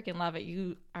freaking love it.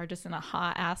 You are just in a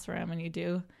hot ass room and you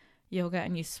do yoga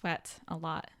and you sweat a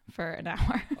lot for an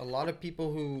hour. A lot of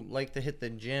people who like to hit the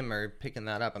gym are picking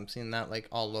that up. I'm seeing that like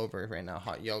all over right now,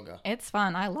 hot yoga. It's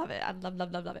fun. I love it. I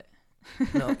love it.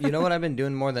 No, you know what I've been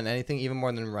doing more than anything, even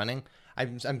more than running?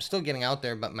 I'm still getting out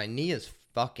there, but my knee is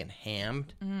fucking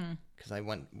hammed because I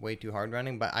went way too hard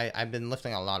running. But I've been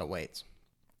lifting a lot of weights.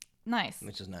 Nice.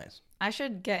 Which is nice. I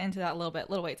should get into that a little bit.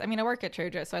 Little weights. I mean, I work at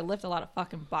Trader, so I lift a lot of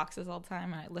fucking boxes all the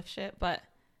time, and I lift shit. But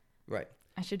right.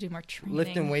 I should do more training.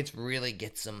 Lifting weights really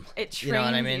gets them. It trains you. Know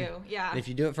what I mean? you. Yeah. And if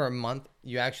you do it for a month,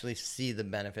 you actually see the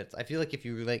benefits. I feel like if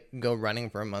you like go running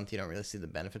for a month, you don't really see the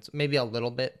benefits. Maybe a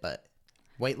little bit, but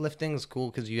weightlifting is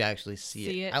cool because you actually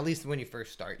see it. At least when you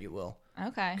first start, you will.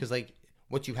 Okay. Because like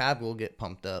what you have will get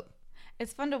pumped up.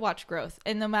 It's fun to watch growth,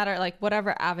 and no matter like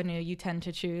whatever avenue you tend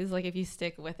to choose, like if you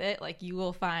stick with it, like you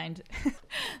will find.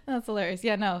 That's hilarious.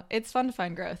 Yeah, no, it's fun to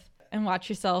find growth and watch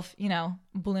yourself, you know,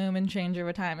 bloom and change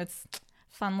over time. It's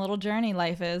fun little journey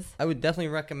life is. I would definitely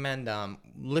recommend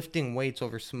lifting weights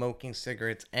over smoking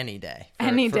cigarettes any day.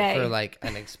 For like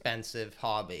an expensive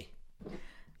hobby.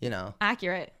 You know.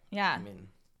 Accurate. Yeah. I mean,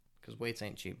 because weights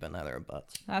ain't cheap, but neither are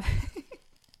butts. Oh,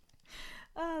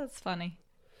 that's funny.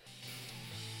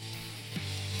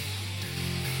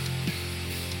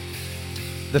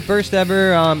 The first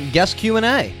ever guest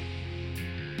Q&A.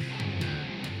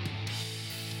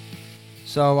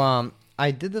 So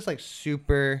I did this like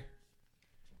super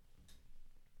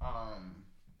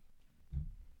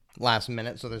last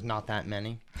minute, so there's not that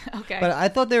many. Okay. But I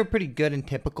thought they were pretty good and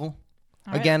typical.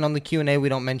 All Again, on the Q&A, we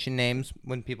don't mention names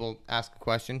when people ask a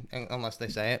question, unless they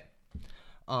say it.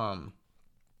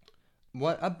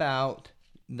 What about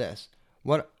this?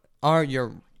 What are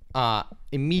your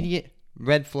immediate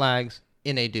red flags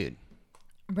in a dude?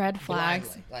 Red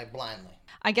flags. Blindly.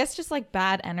 I guess just like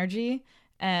bad energy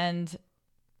and,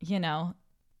 you know,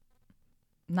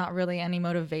 not really any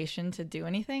motivation to do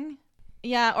anything.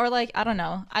 Yeah, or like, I don't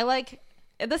know. I like,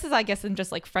 this is, I guess, in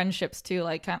just like friendships too.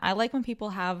 Like, I like when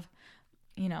people have,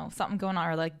 you know, something going on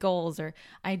or like goals or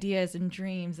ideas and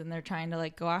dreams and they're trying to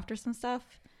like go after some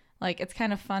stuff. Like, it's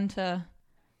kind of fun to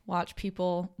watch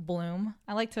people bloom.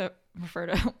 I like to refer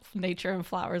to nature and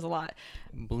flowers a lot.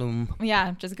 Bloom.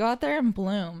 Yeah, just go out there and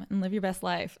bloom and live your best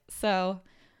life. So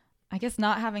I guess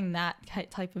not having that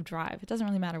type of drive, it doesn't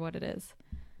really matter what it is.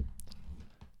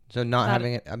 So not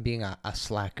having it, being a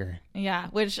slacker. Yeah,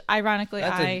 which ironically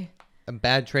That's a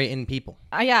bad trait in people.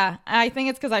 Yeah, I think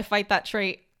it's because I fight that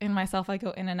trait in myself. I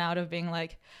go in and out of being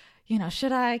like, you know,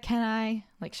 should I, can I,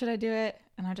 like, should I do it?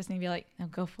 And I just need to be like, no,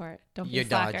 go for it. Don't be a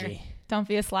slacker. Dodgy. Don't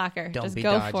be a slacker. Don't just be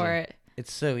go dodgy. for it.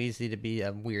 It's so easy to be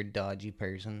a weird, dodgy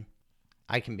person.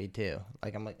 I can be too.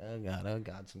 Like, I'm like, oh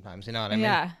God, sometimes. You know what I mean?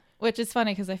 Yeah. Which is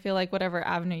funny because I feel like whatever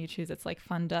avenue you choose, it's like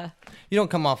fun to. You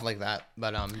don't come off like that,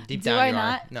 but deep down do I you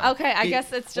not? are. No. Okay, I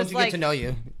guess it's just once you like. get to know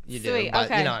you, you sweet, do. But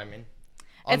okay. you know what I mean?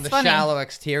 On It's the funny. shallow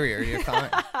exterior, you're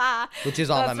fine. Which is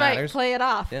all That's that right. matters. Play it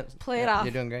off. Yep. Play it off.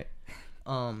 You're doing great.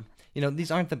 You know, these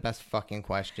aren't the best fucking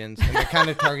questions, and they're kind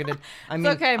of targeted. I mean,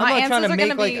 okay. I'm My not trying answers to are make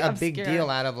gonna like be a big obscure. deal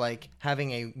out of like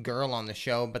having a girl on the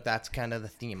show, but that's kind of the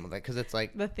theme of it because it's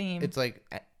like The theme. It's like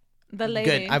The lady.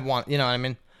 good. I want, you know what I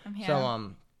mean? I'm here.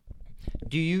 So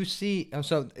do you see?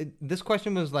 This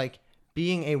question was like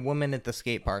being a woman at the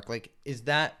skate park. Like, is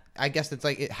that? I guess it's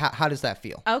like, how does that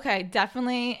feel? Okay,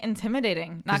 definitely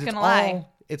intimidating. Not 'Cause gonna lie.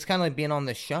 It's kind of like being on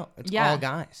this show. It's Yeah. all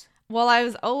guys. Well, I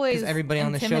was always Because everybody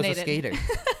on the show is a intimidated.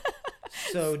 skater.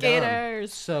 So Skaters.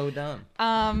 dumb. So dumb.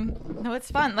 No,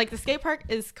 it's fun. Like the skate park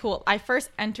is cool. I first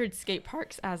entered skate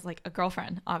parks as like a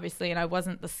girlfriend, obviously, and I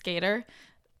wasn't the skater.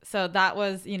 So that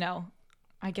was, you know,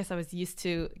 I guess I was used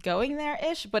to going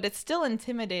there-ish, but it's still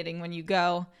intimidating when you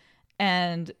go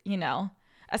and, you know,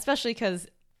 especially because,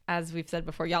 as we've said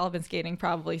before, y'all have been skating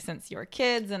probably since you were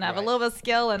kids and have a Right. little bit of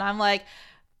skill. And I'm like,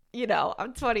 you know,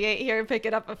 I'm 28 here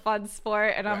picking up a fun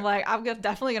sport. And I'm like, I'm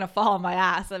definitely going to fall on my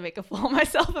ass and make a fool of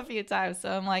myself a few times. So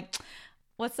I'm like,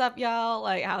 what's up, y'all?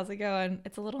 Like, how's it going?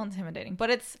 It's a little intimidating, but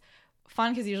it's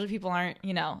fun because usually people aren't,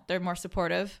 you know, they're more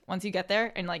supportive once you get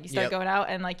there and like you start going out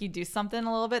and like you do something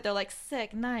a little bit. They're like,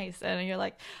 sick, nice. And you're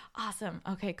like, awesome.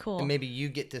 Okay, cool. And maybe you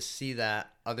get to see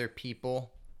that other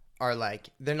people are like,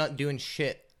 they're not doing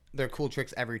shit. They're cool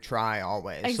tricks every try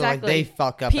always. Exactly. So like they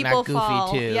fuck up People and act goofy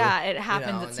fall. too. Yeah, it happens.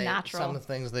 You know, it's and natural. Some of the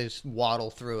things they just waddle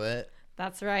through it.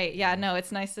 That's right. Yeah, no,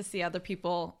 it's nice to see other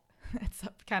people. It's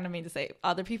kind of mean to say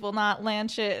other people not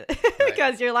land shit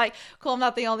because you're like, cool, I'm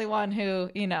not the only one who,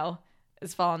 you know,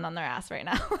 is falling on their ass right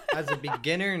now. As a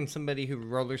beginner and somebody who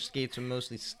roller skates with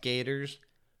mostly skaters,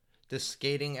 does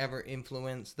skating ever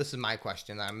influence? This is my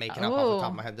question that I'm making up off the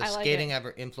top of my head. Does skating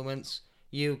ever influence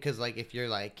you? Because like if you're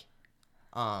like,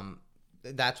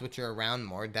 that's what you're around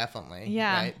more, definitely.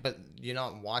 Yeah. Right? But you're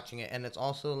not watching it, and it's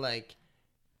also like,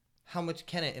 how much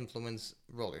can it influence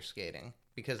roller skating?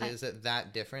 Because is it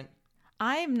that different?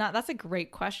 I'm not. That's a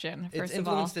great question. It's First of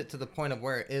all, influenced it to the point of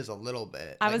where it is a little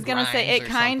bit. I was gonna say it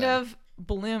kind of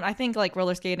bloomed. I think like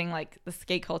roller skating, like the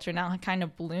skate culture now kind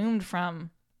of bloomed from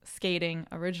skating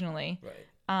originally.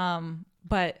 Right.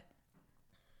 But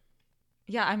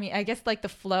yeah, I mean, I guess like the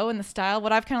flow and the style,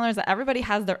 what I've kind of learned is that everybody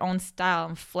has their own style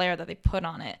and flair that they put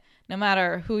on it, no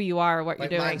matter who you are or what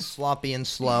Like you're doing. mine's sloppy and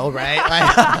slow, right?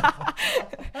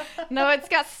 Like, No, it's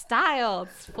got style.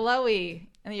 It's flowy.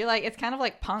 And you're like, it's kind of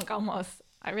like punk almost.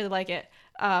 I really like it.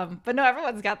 But no,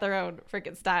 everyone's got their own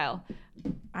freaking style.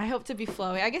 I hope to be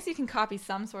flowy. I guess you can copy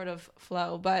some sort of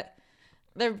flow, but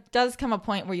there does come a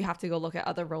point where you have to go look at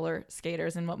other roller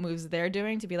skaters and what moves they're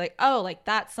doing to be like, oh, like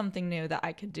that's something new that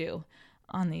I could do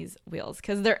on these wheels.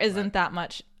 Because there isn't that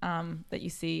much that you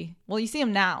see. Well, you see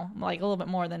them now, like a little bit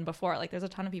more than before. Like there's a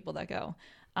ton of people that go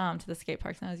to the skate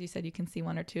parks now. As you said, you can see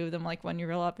one or two of them like when you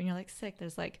roll up and you're like, sick.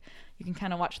 There's like, you can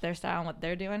kind of watch their style and what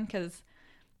they're doing because,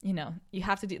 you know, you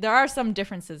have to do, there are some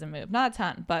differences in move, not a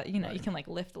ton, but you know, you can like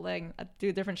lift the leg,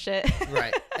 do different shit.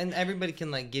 Right. And everybody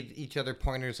can like give each other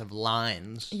pointers of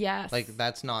lines. Yes. Like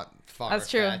that's not That's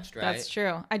true. fetched, right? That's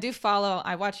true. I do follow,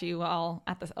 I watch you all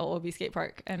at the OOB skate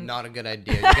park. And Not a good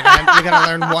idea. You're gonna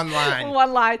learn one line.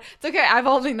 one line. It's okay. I've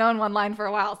only known one line for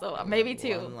a while, so maybe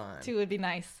two. One line. Two would be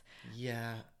nice.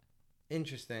 Yeah.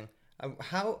 Interesting.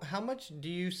 How much do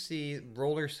you see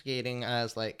roller skating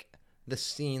as like the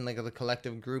scene, like the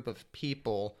collective group of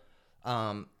people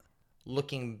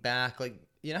looking back, like,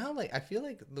 you know how like I feel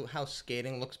like how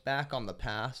skating looks back on the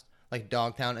past, like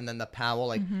Dogtown and then the Powell,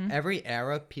 like every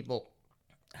era people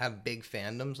have big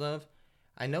fandoms of.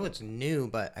 I know it's new,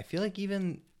 but I feel like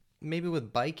even maybe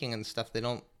with biking and stuff they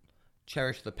don't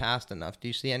cherish the past enough. Do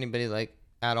you see anybody like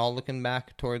at all looking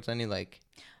back towards any like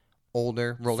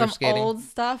older roller skating? Some old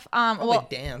stuff. Well,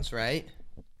 dance, right?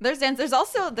 There's dance. There's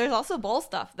also bowl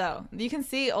stuff though. You can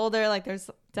see older. Like there's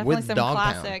definitely With some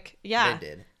Dogtown. classic. Yeah, They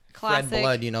did. classic. Fred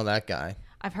Blood, you know that guy.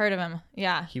 I've heard of him.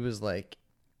 Yeah. He was like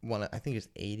I think his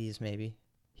 80s maybe.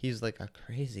 He's like a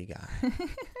crazy guy.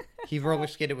 He roller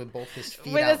skated with both his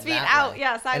feet With out. his feet out,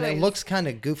 yeah, sideways. And it looks kind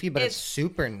of goofy, but it's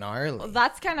super gnarly. Well,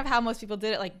 that's kind of how most people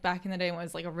did it. Like back in the day when it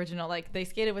was like original. Like they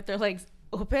skated with their legs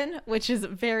open, which is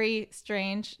very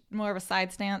strange. More of a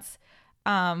side stance.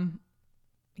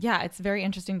 Yeah, it's very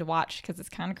interesting to watch because it's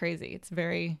kind of crazy. It's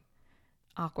very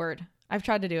awkward. I've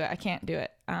tried to do it. I can't do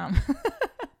it.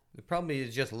 There probably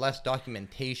is just less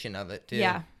documentation of it too.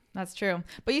 Yeah, that's true.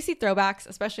 But you see throwbacks,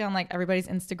 especially on like everybody's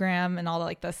Instagram and all the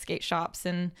like the skate shops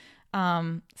and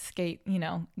skate, you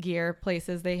know, gear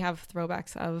places. They have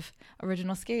throwbacks of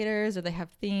original skaters or they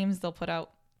have themes. They'll put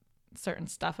out certain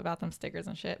stuff about them, stickers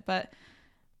and shit. But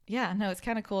yeah, no, it's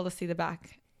kind of cool to see the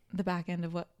back end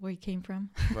of where you came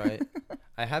from. Right.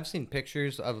 I have seen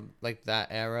pictures of like that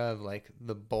era of like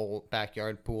the bowl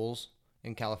backyard pools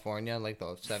in California, like the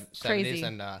 70s,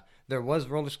 and there was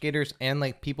roller skaters and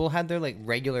like people had their like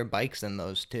regular bikes in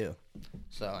those too.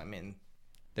 So I mean,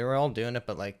 they were all doing it,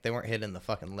 but like they weren't hitting the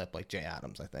fucking lip like Jay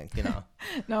Adams, I think, you know.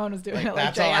 No one was doing like, it like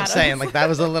that's Jay all Adams. I'm saying. Like that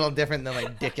was a little different than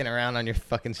like dicking around on your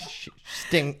fucking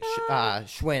Schwinn,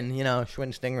 you know,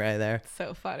 Schwinn Stingray there.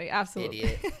 So funny, absolutely.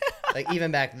 Idiot. Like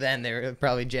even back then, they were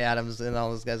probably Jay Adams and all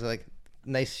those guys were like,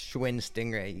 nice Schwinn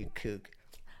Stingray, you kook.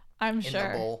 I'm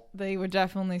sure they were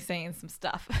definitely saying some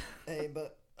stuff. Hey,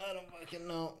 but I don't fucking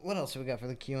know. What else we got for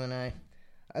the Q&A?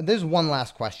 There's one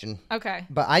last question. Okay.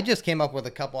 But I just came up with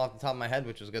a couple off the top of my head,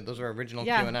 which was good. Those were original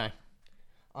Q&A.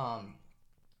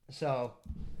 So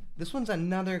this one's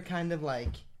another kind of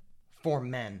like for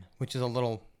men, which is a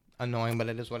little annoying, but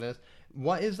it is what it is.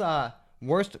 What is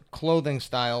worst clothing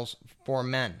styles for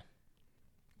men?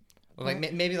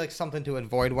 Like maybe like something to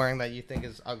avoid wearing that you think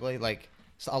is ugly. Like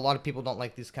a lot of people don't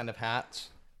like these kind of hats.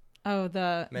 Oh,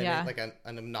 Maybe like an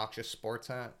obnoxious sports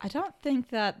hat. I don't think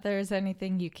that there's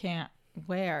anything you can't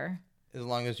wear. As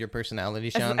long as your personality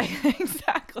shines.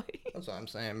 Exactly. That's what I'm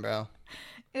saying, bro.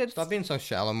 It's Stop being so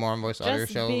shallow, more on Voice Audio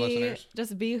Show listeners.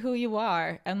 Just be who you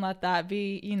are and let that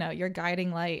be, you know, your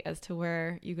guiding light as to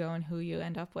where you go and who you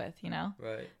end up with, you know?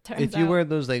 Right. If you wear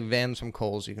those like Vans from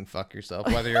Kohl's, you can fuck yourself,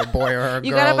 whether you're a boy or a girl.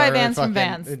 You gotta buy or Vans fucking, from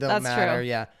Vans. It don't That's matter. true.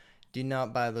 Yeah. Do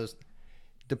not buy those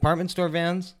department store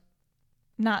Vans.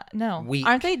 No. Weak.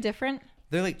 Aren't they different?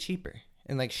 They're like cheaper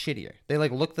and like shittier. They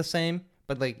like look the same,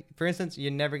 but like for instance,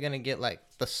 you're never gonna get like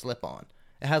the slip on.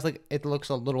 It has like it looks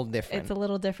a little different. It's a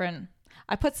little different.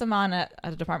 I put some on at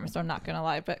a department store, I'm not gonna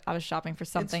lie, but I was shopping for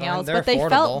something else. They're but they affordable.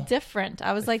 felt different.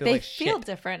 I was like, they feel shit.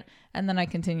 different. And then I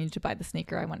continued to buy the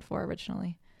sneaker I went for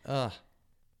originally. Ugh.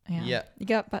 Yeah. You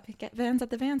get Vans at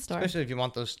the Vans store. Especially if you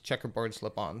want those checkerboard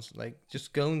slip-ons. Like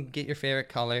just go and get your favorite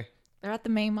color. They're at the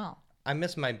main mall. I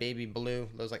miss my baby blue,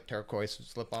 those like turquoise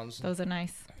slip-ons. Those are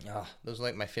nice. Those are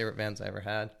like my favorite Vans I ever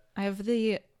had. I have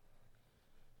the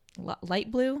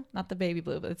light blue, not the baby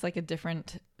blue, but it's like a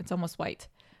different. It's almost white.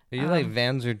 Are you like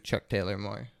Vans or Chuck Taylor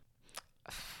more?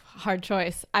 Hard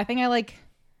choice. I think I like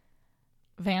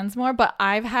Vans more, but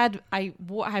I've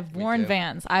worn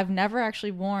Vans. I've never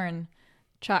actually worn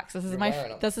Chucks. This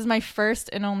is my first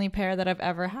and only pair that I've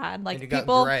ever had. Like, and you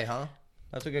people got gray, huh?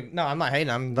 That's a good. No, I'm not hating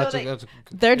them.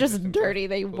 They're just dirty.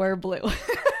 They were blue.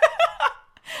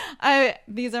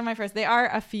 These are my first. They are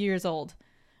a few years old,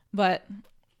 but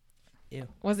ew.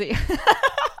 Was it?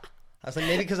 I was like,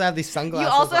 maybe because I have these sunglasses.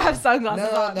 You also on. have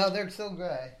sunglasses on. No, they're still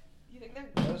gray. You think they're?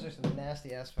 Those are some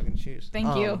nasty ass fucking shoes.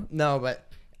 Thank you. No, but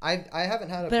I haven't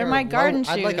had a They're pair my of garden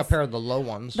shoes. I'd like a pair of the low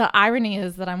ones. The irony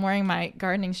is that I'm wearing my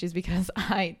gardening shoes because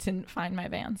I didn't find my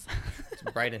Vans. It's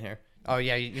bright in here. Oh,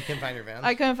 yeah, you can find your Vans?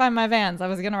 I couldn't find my Vans. I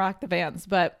was going to rock the Vans,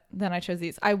 but then I chose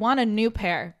these. I want a new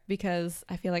pair because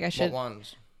I feel like I should. What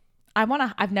ones?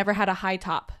 I've never had a high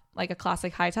top, like a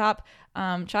classic high top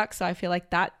Chuck, so I feel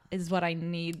like that is what I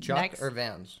need Chuck next. or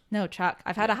Vans? No, Chuck.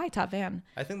 I've had a high top Van.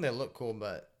 I think they look cool,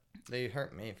 but they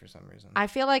hurt me for some reason. I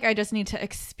feel like I just need to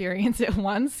experience it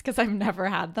once because I've never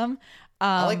had them.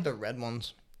 I like the red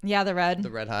ones. Yeah, the red. The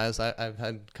red highs. I've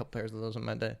had a couple pairs of those in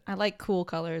my day. I like cool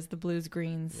colors, the blues,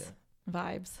 greens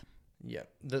vibes. Yeah,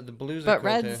 the blues but are cool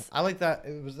reds, too. I like that.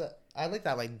 I like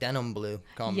that like denim blue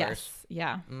Converse. Yes,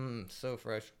 yeah. So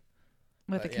fresh.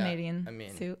 With a Canadian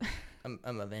suit.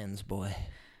 I'm a Vans boy.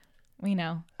 We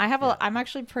know. I'm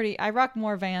actually I rock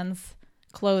more Vans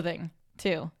clothing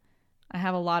too. I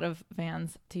have a lot of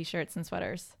Vans t-shirts and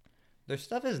sweaters. Their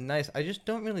stuff is nice. I just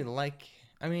don't really like.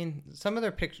 I mean, some of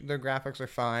their graphics are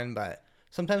fine, but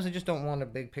sometimes I just don't want a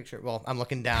big picture. Well, I'm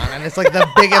looking down, and it's like the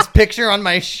biggest picture on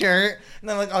my shirt,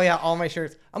 and I'm like, oh yeah, all my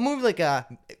shirts. I'll move like a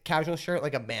casual shirt,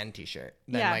 like a band t-shirt,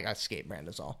 then like a skate brand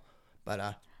is all.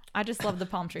 But I just love the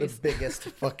palm trees. The biggest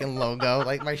fucking logo.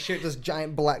 Like my shirt, this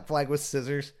giant black flag with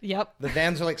scissors. Yep. The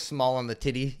Vans are like small on the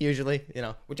titty usually,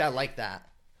 which I like that.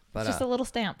 But it's just a little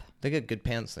stamp. They get good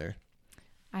pants there.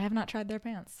 I have not tried their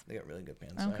pants. They got really good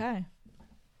pants. Okay. There.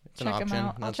 It's check them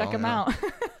out. I'll check them out.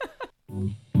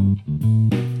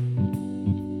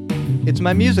 It's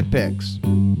my music picks.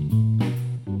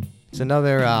 It's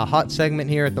another hot segment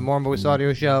here at the Mormon Voice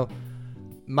Audio Show.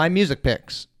 My music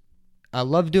picks. I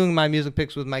love doing my music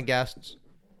picks with my guests.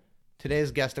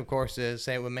 Today's guest, of course, is,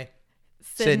 say it with me,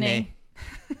 Sydney.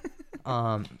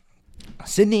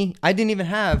 Sydney, I didn't even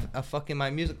have a fucking my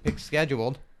music picks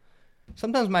scheduled.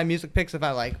 Sometimes my music picks, if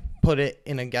I like put it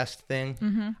in a guest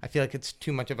thing, I feel like it's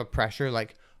too much of a pressure,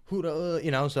 like who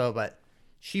to, so. But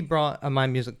she brought a my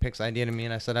music picks idea to me,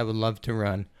 and I said I would love to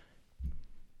run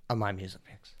a my music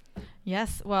picks.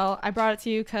 Yes, well, I brought it to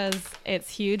you because it's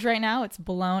huge right now. It's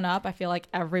blown up. I feel like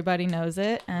everybody knows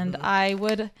it, and I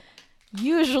would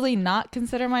usually not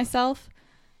consider myself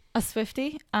a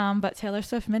Swiftie, but Taylor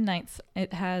Swift Midnights.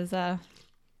 It has.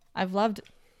 I've loved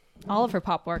all of her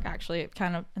pop work. Actually, it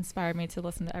kind of inspired me to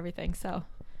listen to everything. So.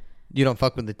 You don't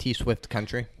fuck with the T Swift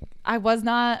country? I was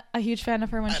not a huge fan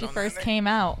of her when she first came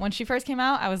out. When she first came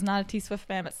out, I was not a T Swift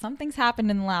fan, but something's happened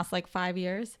in the last 5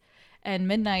 years. And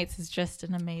Midnights is just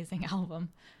an amazing album.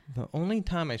 The only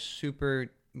time I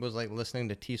super was listening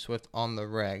to T Swift on the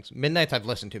regs. Midnights I've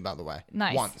listened to, by the way.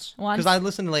 Nice. Once. Because I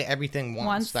listen to everything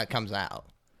once that comes out.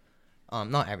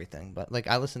 Not everything, but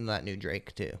I listened to that new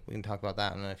Drake too. We can talk about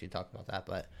that. I don't know if you talked about that,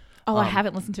 but I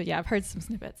haven't listened to it yet. I've heard some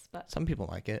snippets, but some people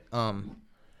like it.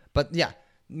 But yeah,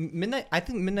 Midnight. I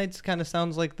think Midnights kind of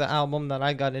sounds like the album that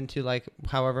I got into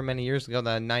however many years ago.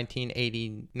 The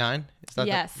 1989. Is that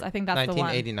yes, I think that's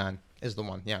 1989 is the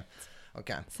one. Yeah.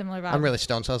 Okay. Similar vibe. I'm really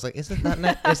stoned, so I was like, is it 89?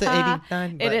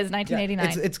 It is 1989.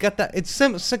 Yeah, it's got that. It's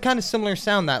kind of similar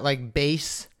sound, that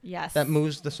bass. Yes. That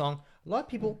moves the song. A lot of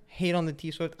people hate on the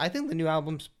T Swift. I think the new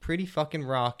album's pretty fucking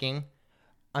rocking.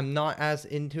 I'm not as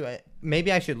into it.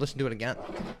 Maybe I should listen to it again.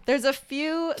 There's a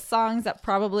few songs that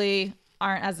probably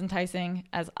aren't as enticing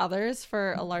as others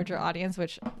for a larger audience,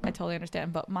 which I totally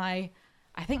understand. But I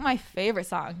think my favorite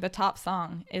song, the top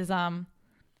song, is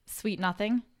Sweet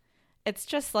Nothing. It's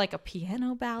just like a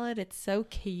piano ballad. It's so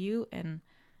cute and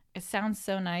it sounds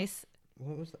so nice.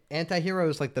 What was Anti-Hero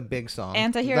is the big song.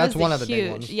 Anti-Hero That's is one of the huge.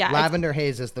 big ones. Yeah, Lavender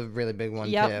Haze is the really big one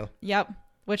too. Yep.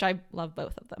 Which I love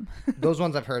both of them. Those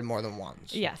ones I've heard more than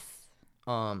once. Yes.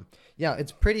 Yeah,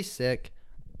 it's pretty sick.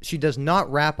 She does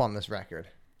not rap on this record.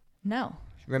 No.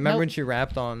 Remember when she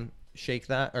rapped on Shake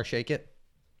That or Shake It?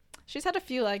 She's had a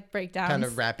few breakdowns. Kind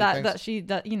of rappy that, things. that she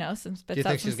some spits. Do you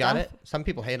think she's got stuff. it? Some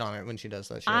people hate on it when she does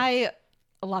that shit. I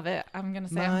love it. I'm gonna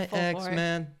say My I'm full ex for it.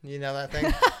 man, you know that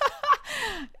thing.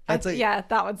 That's yeah,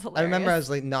 that one's hilarious. I remember I was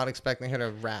not expecting her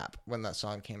to rap when that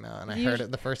song came out, and I heard it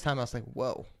the first time. I was like,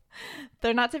 whoa.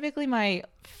 They're not typically my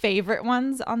favorite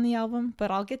ones on the album,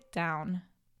 but I'll get down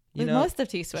with most of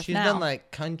T Swift she's now. She's done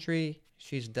like country.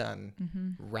 She's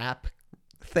done rap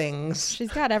things.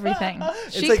 She's got everything.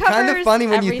 It's like kind of funny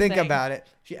when you think everything. about it.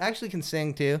 She actually can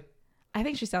sing too. I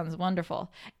think she sounds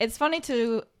wonderful. It's funny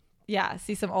to,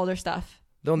 see some older stuff.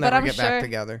 They'll never get back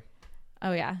together.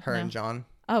 Oh, yeah. Her and John.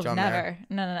 Oh, John never.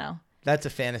 Mayer. No. That's a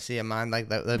fantasy of mine. Like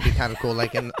that'd be kind of cool.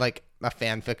 Like in like a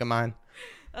fanfic of mine.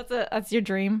 That's your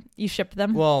dream. You ship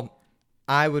them. Well,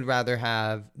 I would rather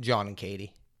have John and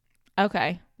Katie.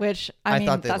 Okay, which I mean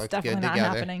thought they that's looked definitely good not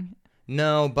together. happening.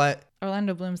 No, but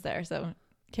Orlando Bloom's there, so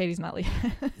Katie's not leaving.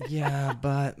 yeah,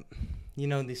 but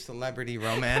these celebrity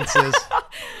romances.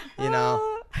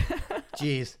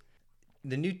 Jeez,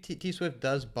 the new T Swift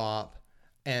does bop,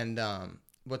 and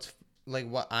what's like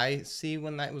what I see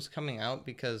when that was coming out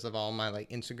because of all my like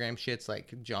Instagram shits,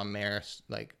 like John Mayer,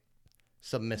 like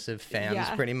submissive fans,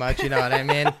 pretty much. You know what I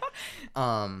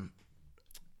mean?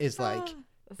 Is like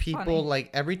people funny.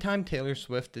 Like every time Taylor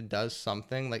Swift does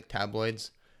something, like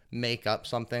tabloids make up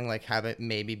something, like have it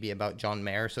maybe be about John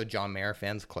Mayer, so John Mayer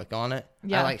fans click on it.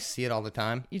 I like see it all the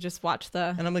time. You just watch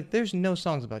and I'm like, there's no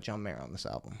songs about John Mayer on this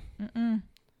album.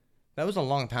 That was a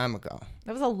long time ago.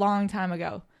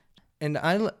 And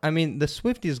I mean, the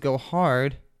Swifties go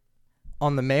hard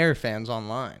on the Mayer fans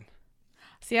online.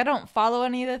 See, I don't follow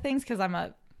any of the things because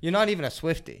You're not even a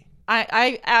Swiftie.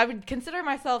 I would consider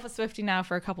myself a Swiftie now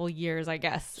for a couple years, I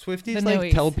guess. Swifties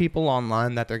like tell people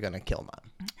online that they're gonna kill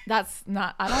them. That's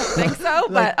not. I don't think so,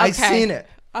 like, but okay. I've seen it.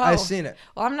 Oh. I've seen it.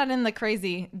 Well, I'm not in the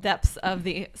crazy depths of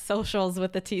the socials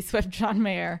with the T Swift John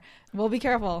Mayer. We'll be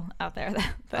careful out there.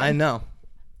 I know,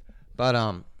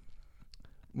 but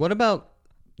what about?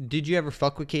 Did you ever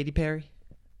fuck with Katy Perry?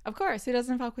 Of course, who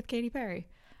doesn't fuck with Katy Perry?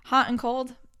 Hot and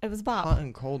Cold, it was a bop. Hot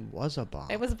and Cold was a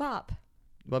bop. It was a bop.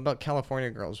 What about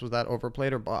California Girls? Was that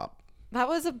overplayed or bop? That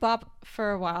was a bop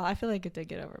for a while. I feel like it did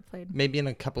get overplayed. Maybe in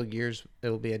a couple of years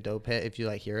it'll be a dope hit if you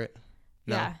like hear it.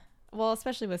 No? Yeah. Well,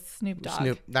 especially with Snoop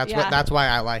Dogg. That's why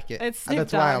I like it. It's Snoop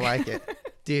That's Dogg. why I like it.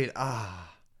 Dude,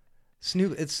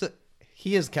 Snoop,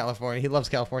 he is California. He loves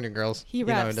California girls. He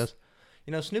reps. He does.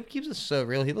 Snoop keeps it so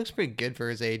real. He looks pretty good for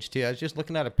his age too. I was just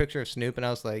looking at a picture of Snoop and I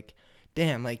was like,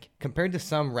 damn, like compared to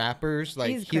some rappers,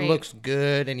 like he looks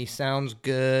good and he sounds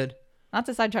good. Not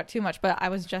to sidetrack too much, but I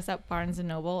was just at Barnes &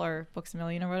 Noble or Books A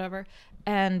Million or whatever,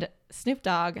 and Snoop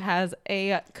Dogg has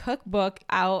a cookbook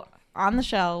out on the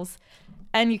shelves,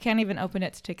 and you can't even open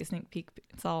it to take a sneak peek.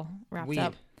 It's all wrapped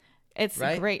up. It's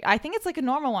great. I think it's like a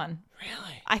normal one.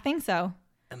 Really? I think so.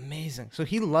 Amazing. So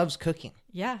he loves cooking.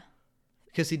 Yeah.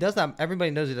 Because he does that. Everybody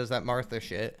knows he does that Martha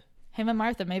shit. Him and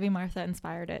Martha. Maybe Martha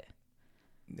inspired it.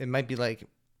 It might be like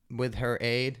with her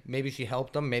aid. Maybe she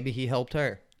helped him. Maybe he helped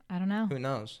her. I don't know. Who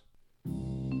knows?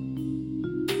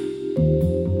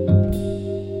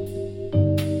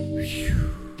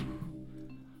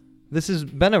 This has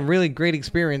been a really great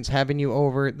experience having you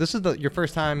over. This is your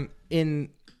first time in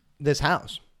this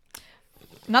house.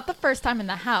 Not the first time in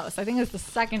the house. I think it was the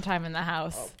second time in the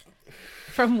house.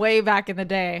 From way back in the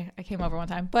day. I came over one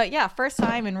time. But yeah, first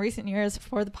time in recent years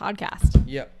for the podcast.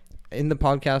 Yep. In the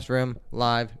podcast room,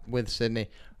 live with Sydney.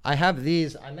 I have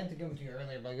these. I meant to give them to you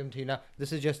earlier, but I'll give them to you now.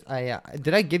 This is just,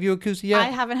 did I give you a koozie yet? I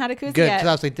haven't had a koozie Good, yet. because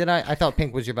I was like, did I? I thought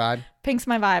pink was your vibe. Pink's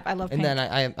my vibe. I love pink. And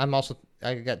then I'm also,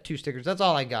 I got 2 stickers. That's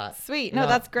all I got. Sweet. No,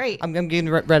 that's great. I'm getting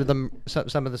rid of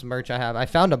some of this merch I have. I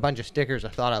found a bunch of stickers. I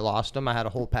thought I lost them. I had a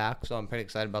whole pack, so I'm pretty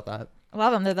excited about that. I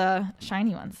love them. They're the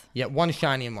shiny ones. Yeah, one's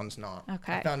shiny and one's not.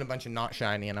 Okay. I found a bunch of not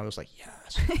shiny, and I was like,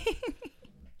 yes.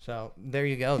 So there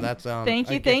you go. That's Thank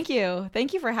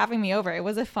you for having me over. It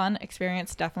was a fun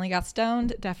experience. Definitely got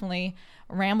stoned. Definitely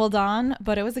rambled on,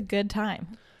 but it was a good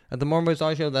time. At the Mormon Boys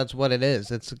Audio Show, that's what it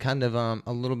is. It's kind of a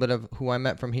little bit of who I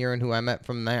met from here and who I met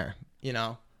from there,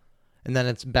 and then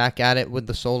it's back at it with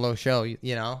the solo show,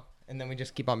 and then we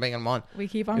just keep on bringing them on. We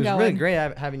keep on going. It was going. really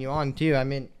great having you on too. I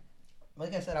mean,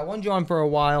 like I said, I wanted you on for a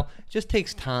while. It just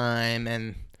takes time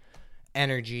and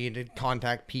energy to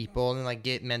contact people and like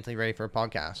get mentally ready for a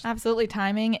podcast. Absolutely.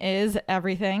 Timing is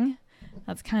everything.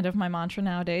 That's kind of my mantra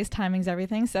nowadays. Timing's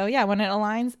everything. So yeah, when it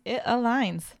aligns, it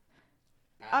aligns.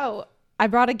 Oh, I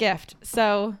brought a gift.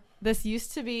 So this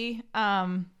used to be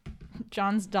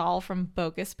John's doll from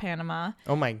Bocas, Panama.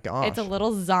 Oh my gosh. It's a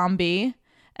little zombie.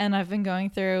 And I've been going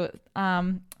through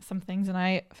some things and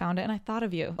I found it and I thought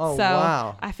of you. Oh, so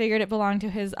wow. I figured it belonged to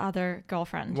his other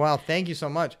girlfriend. Wow, thank you so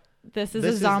much. This is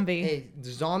a zombie. Is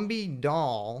a zombie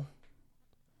doll,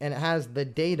 and it has the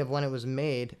date of when it was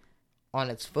made on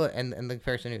its foot and the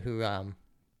person who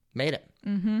made it.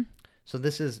 Mm-hmm. So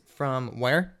this is from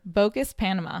where? Bocas,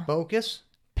 Panama. Bocas,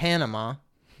 Panama.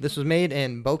 This was made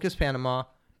in Bocas, Panama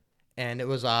And it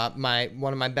was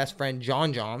one of my best friend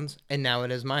John's, and now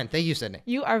it is mine. Thank you, Sydney.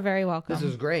 You are very welcome. This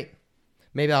is great.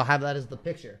 Maybe I'll have that as the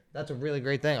picture. That's a really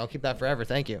great thing. I'll keep that forever.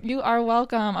 Thank you. You are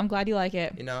welcome. I'm glad you like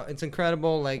it. You know, it's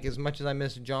incredible. Like, as much as I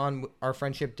miss John, our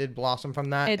friendship did blossom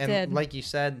from that. It did. Like you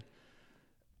said,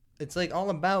 it's like all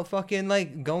about fucking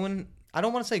like going. I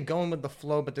don't want to say going with the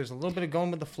flow, but there's a little bit of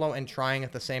going with the flow and trying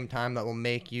at the same time that will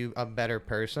make you a better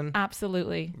person.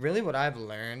 Absolutely. Really, what I've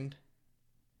learned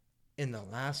in the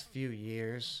last few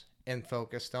years and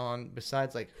focused on,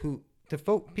 besides like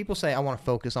people say I want to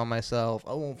focus on myself.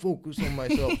 I won't focus on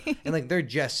myself, and like they're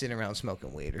just sitting around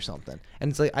smoking weed or something.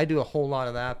 And it's like I do a whole lot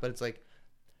of that, but it's like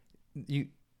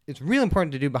it's really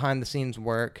important to do behind the scenes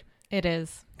work. It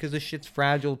is, because this shit's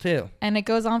fragile too, and it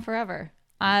goes on forever.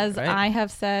 As right? I have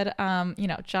said,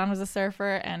 John was a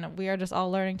surfer, and we are just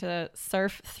all learning to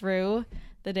surf through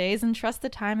the days and trust the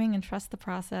timing and trust the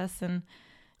process and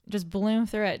just bloom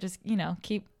through it. Just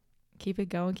keep it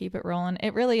going, keep it rolling.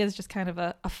 It really is just kind of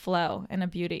a flow and a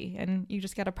beauty, and you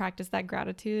just got to practice that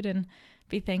gratitude and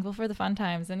be thankful for the fun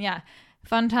times. And yeah,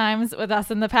 fun times with us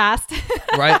in the past.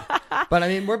 Right. But I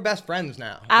mean, we're best friends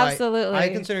now. Absolutely.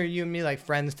 Like, I consider you and me like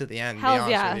friends to the end. Hells to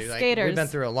be honest yeah, with you. Like, skaters. We've been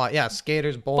through a lot. Yeah,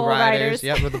 skaters, bull riders. riders.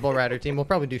 Yeah, with the bull rider team. We'll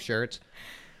probably do shirts.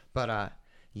 But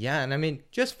yeah, and I mean,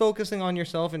 just focusing on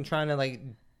yourself and trying to like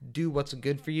do what's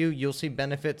good for you, you'll see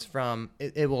benefits from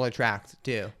it. It will attract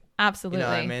too. Absolutely. You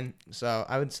know what I mean? So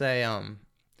I would say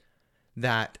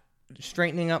that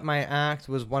straightening up my act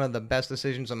was one of the best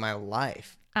decisions of my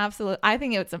life. Absolutely. I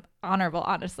think it was honorable,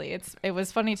 honestly. It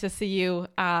was funny to see you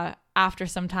after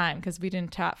some time, because we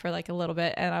didn't chat for like a little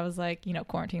bit, and I was like,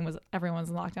 quarantine was, everyone's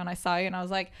in lockdown. I saw you and I was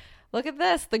like, look at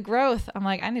this, the growth. I'm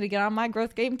like, I need to get on my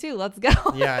growth game too. Let's go.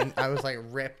 Yeah, and I was like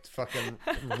ripped, fucking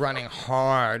running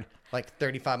hard, like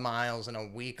 35 miles in a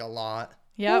week a lot.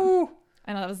 Yep. Woo.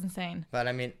 I know, that was insane. But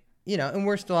I mean, and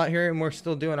we're still out here and we're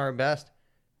still doing our best,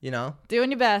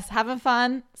 Doing your best, having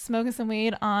fun, smoking some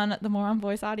weed on the More on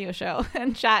Voice audio show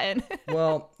and chatting.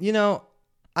 Well,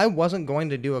 I wasn't going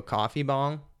to do a coffee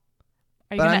bong,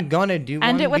 but I'm going to do one.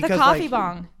 End it with because, a coffee like,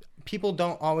 bong. People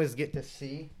don't always get to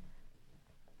see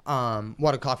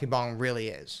what a coffee bong really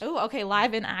is. Oh, okay,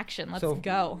 live in action. Let's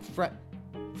go.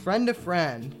 Friend to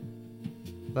friend,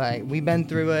 like, we've been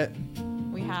through it.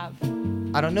 We have.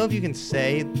 I don't know if you can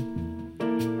say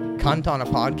cunt on a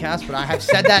podcast, but I have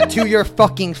said that to your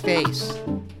fucking face,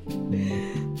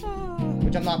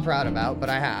 which I'm not proud about, but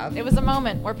I have. It was a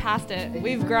moment. We're past it.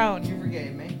 We've grown. You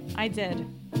forgave me. I did.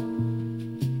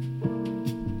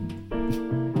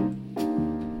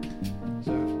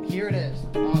 So here it is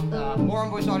on the More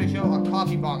on Voice audio show, a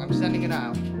coffee bong. I'm sending it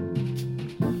out.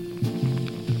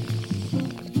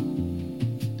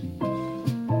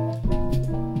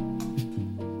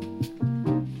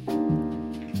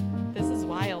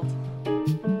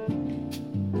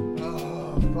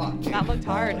 That looked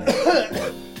hard.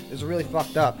 It's really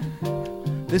fucked up.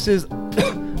 This is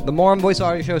the More on Voice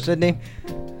audio show, Sydney.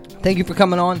 Thank you for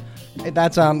coming on.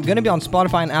 That's going to be on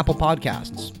Spotify and Apple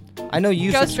Podcasts. I know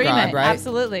you Go subscribe, stream it. right?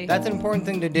 Absolutely. That's an important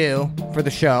thing to do for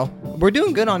the show. We're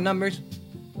doing good on numbers,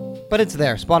 but it's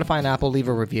there. Spotify and Apple, leave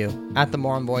a review at the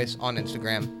More on Voice on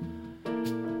Instagram.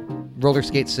 Roller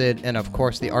Skate Sid, and of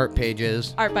course the art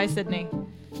pages. Art by Sydney.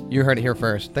 You heard it here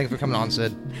first. Thanks for coming on,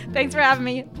 Sid. Thanks for having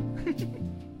me.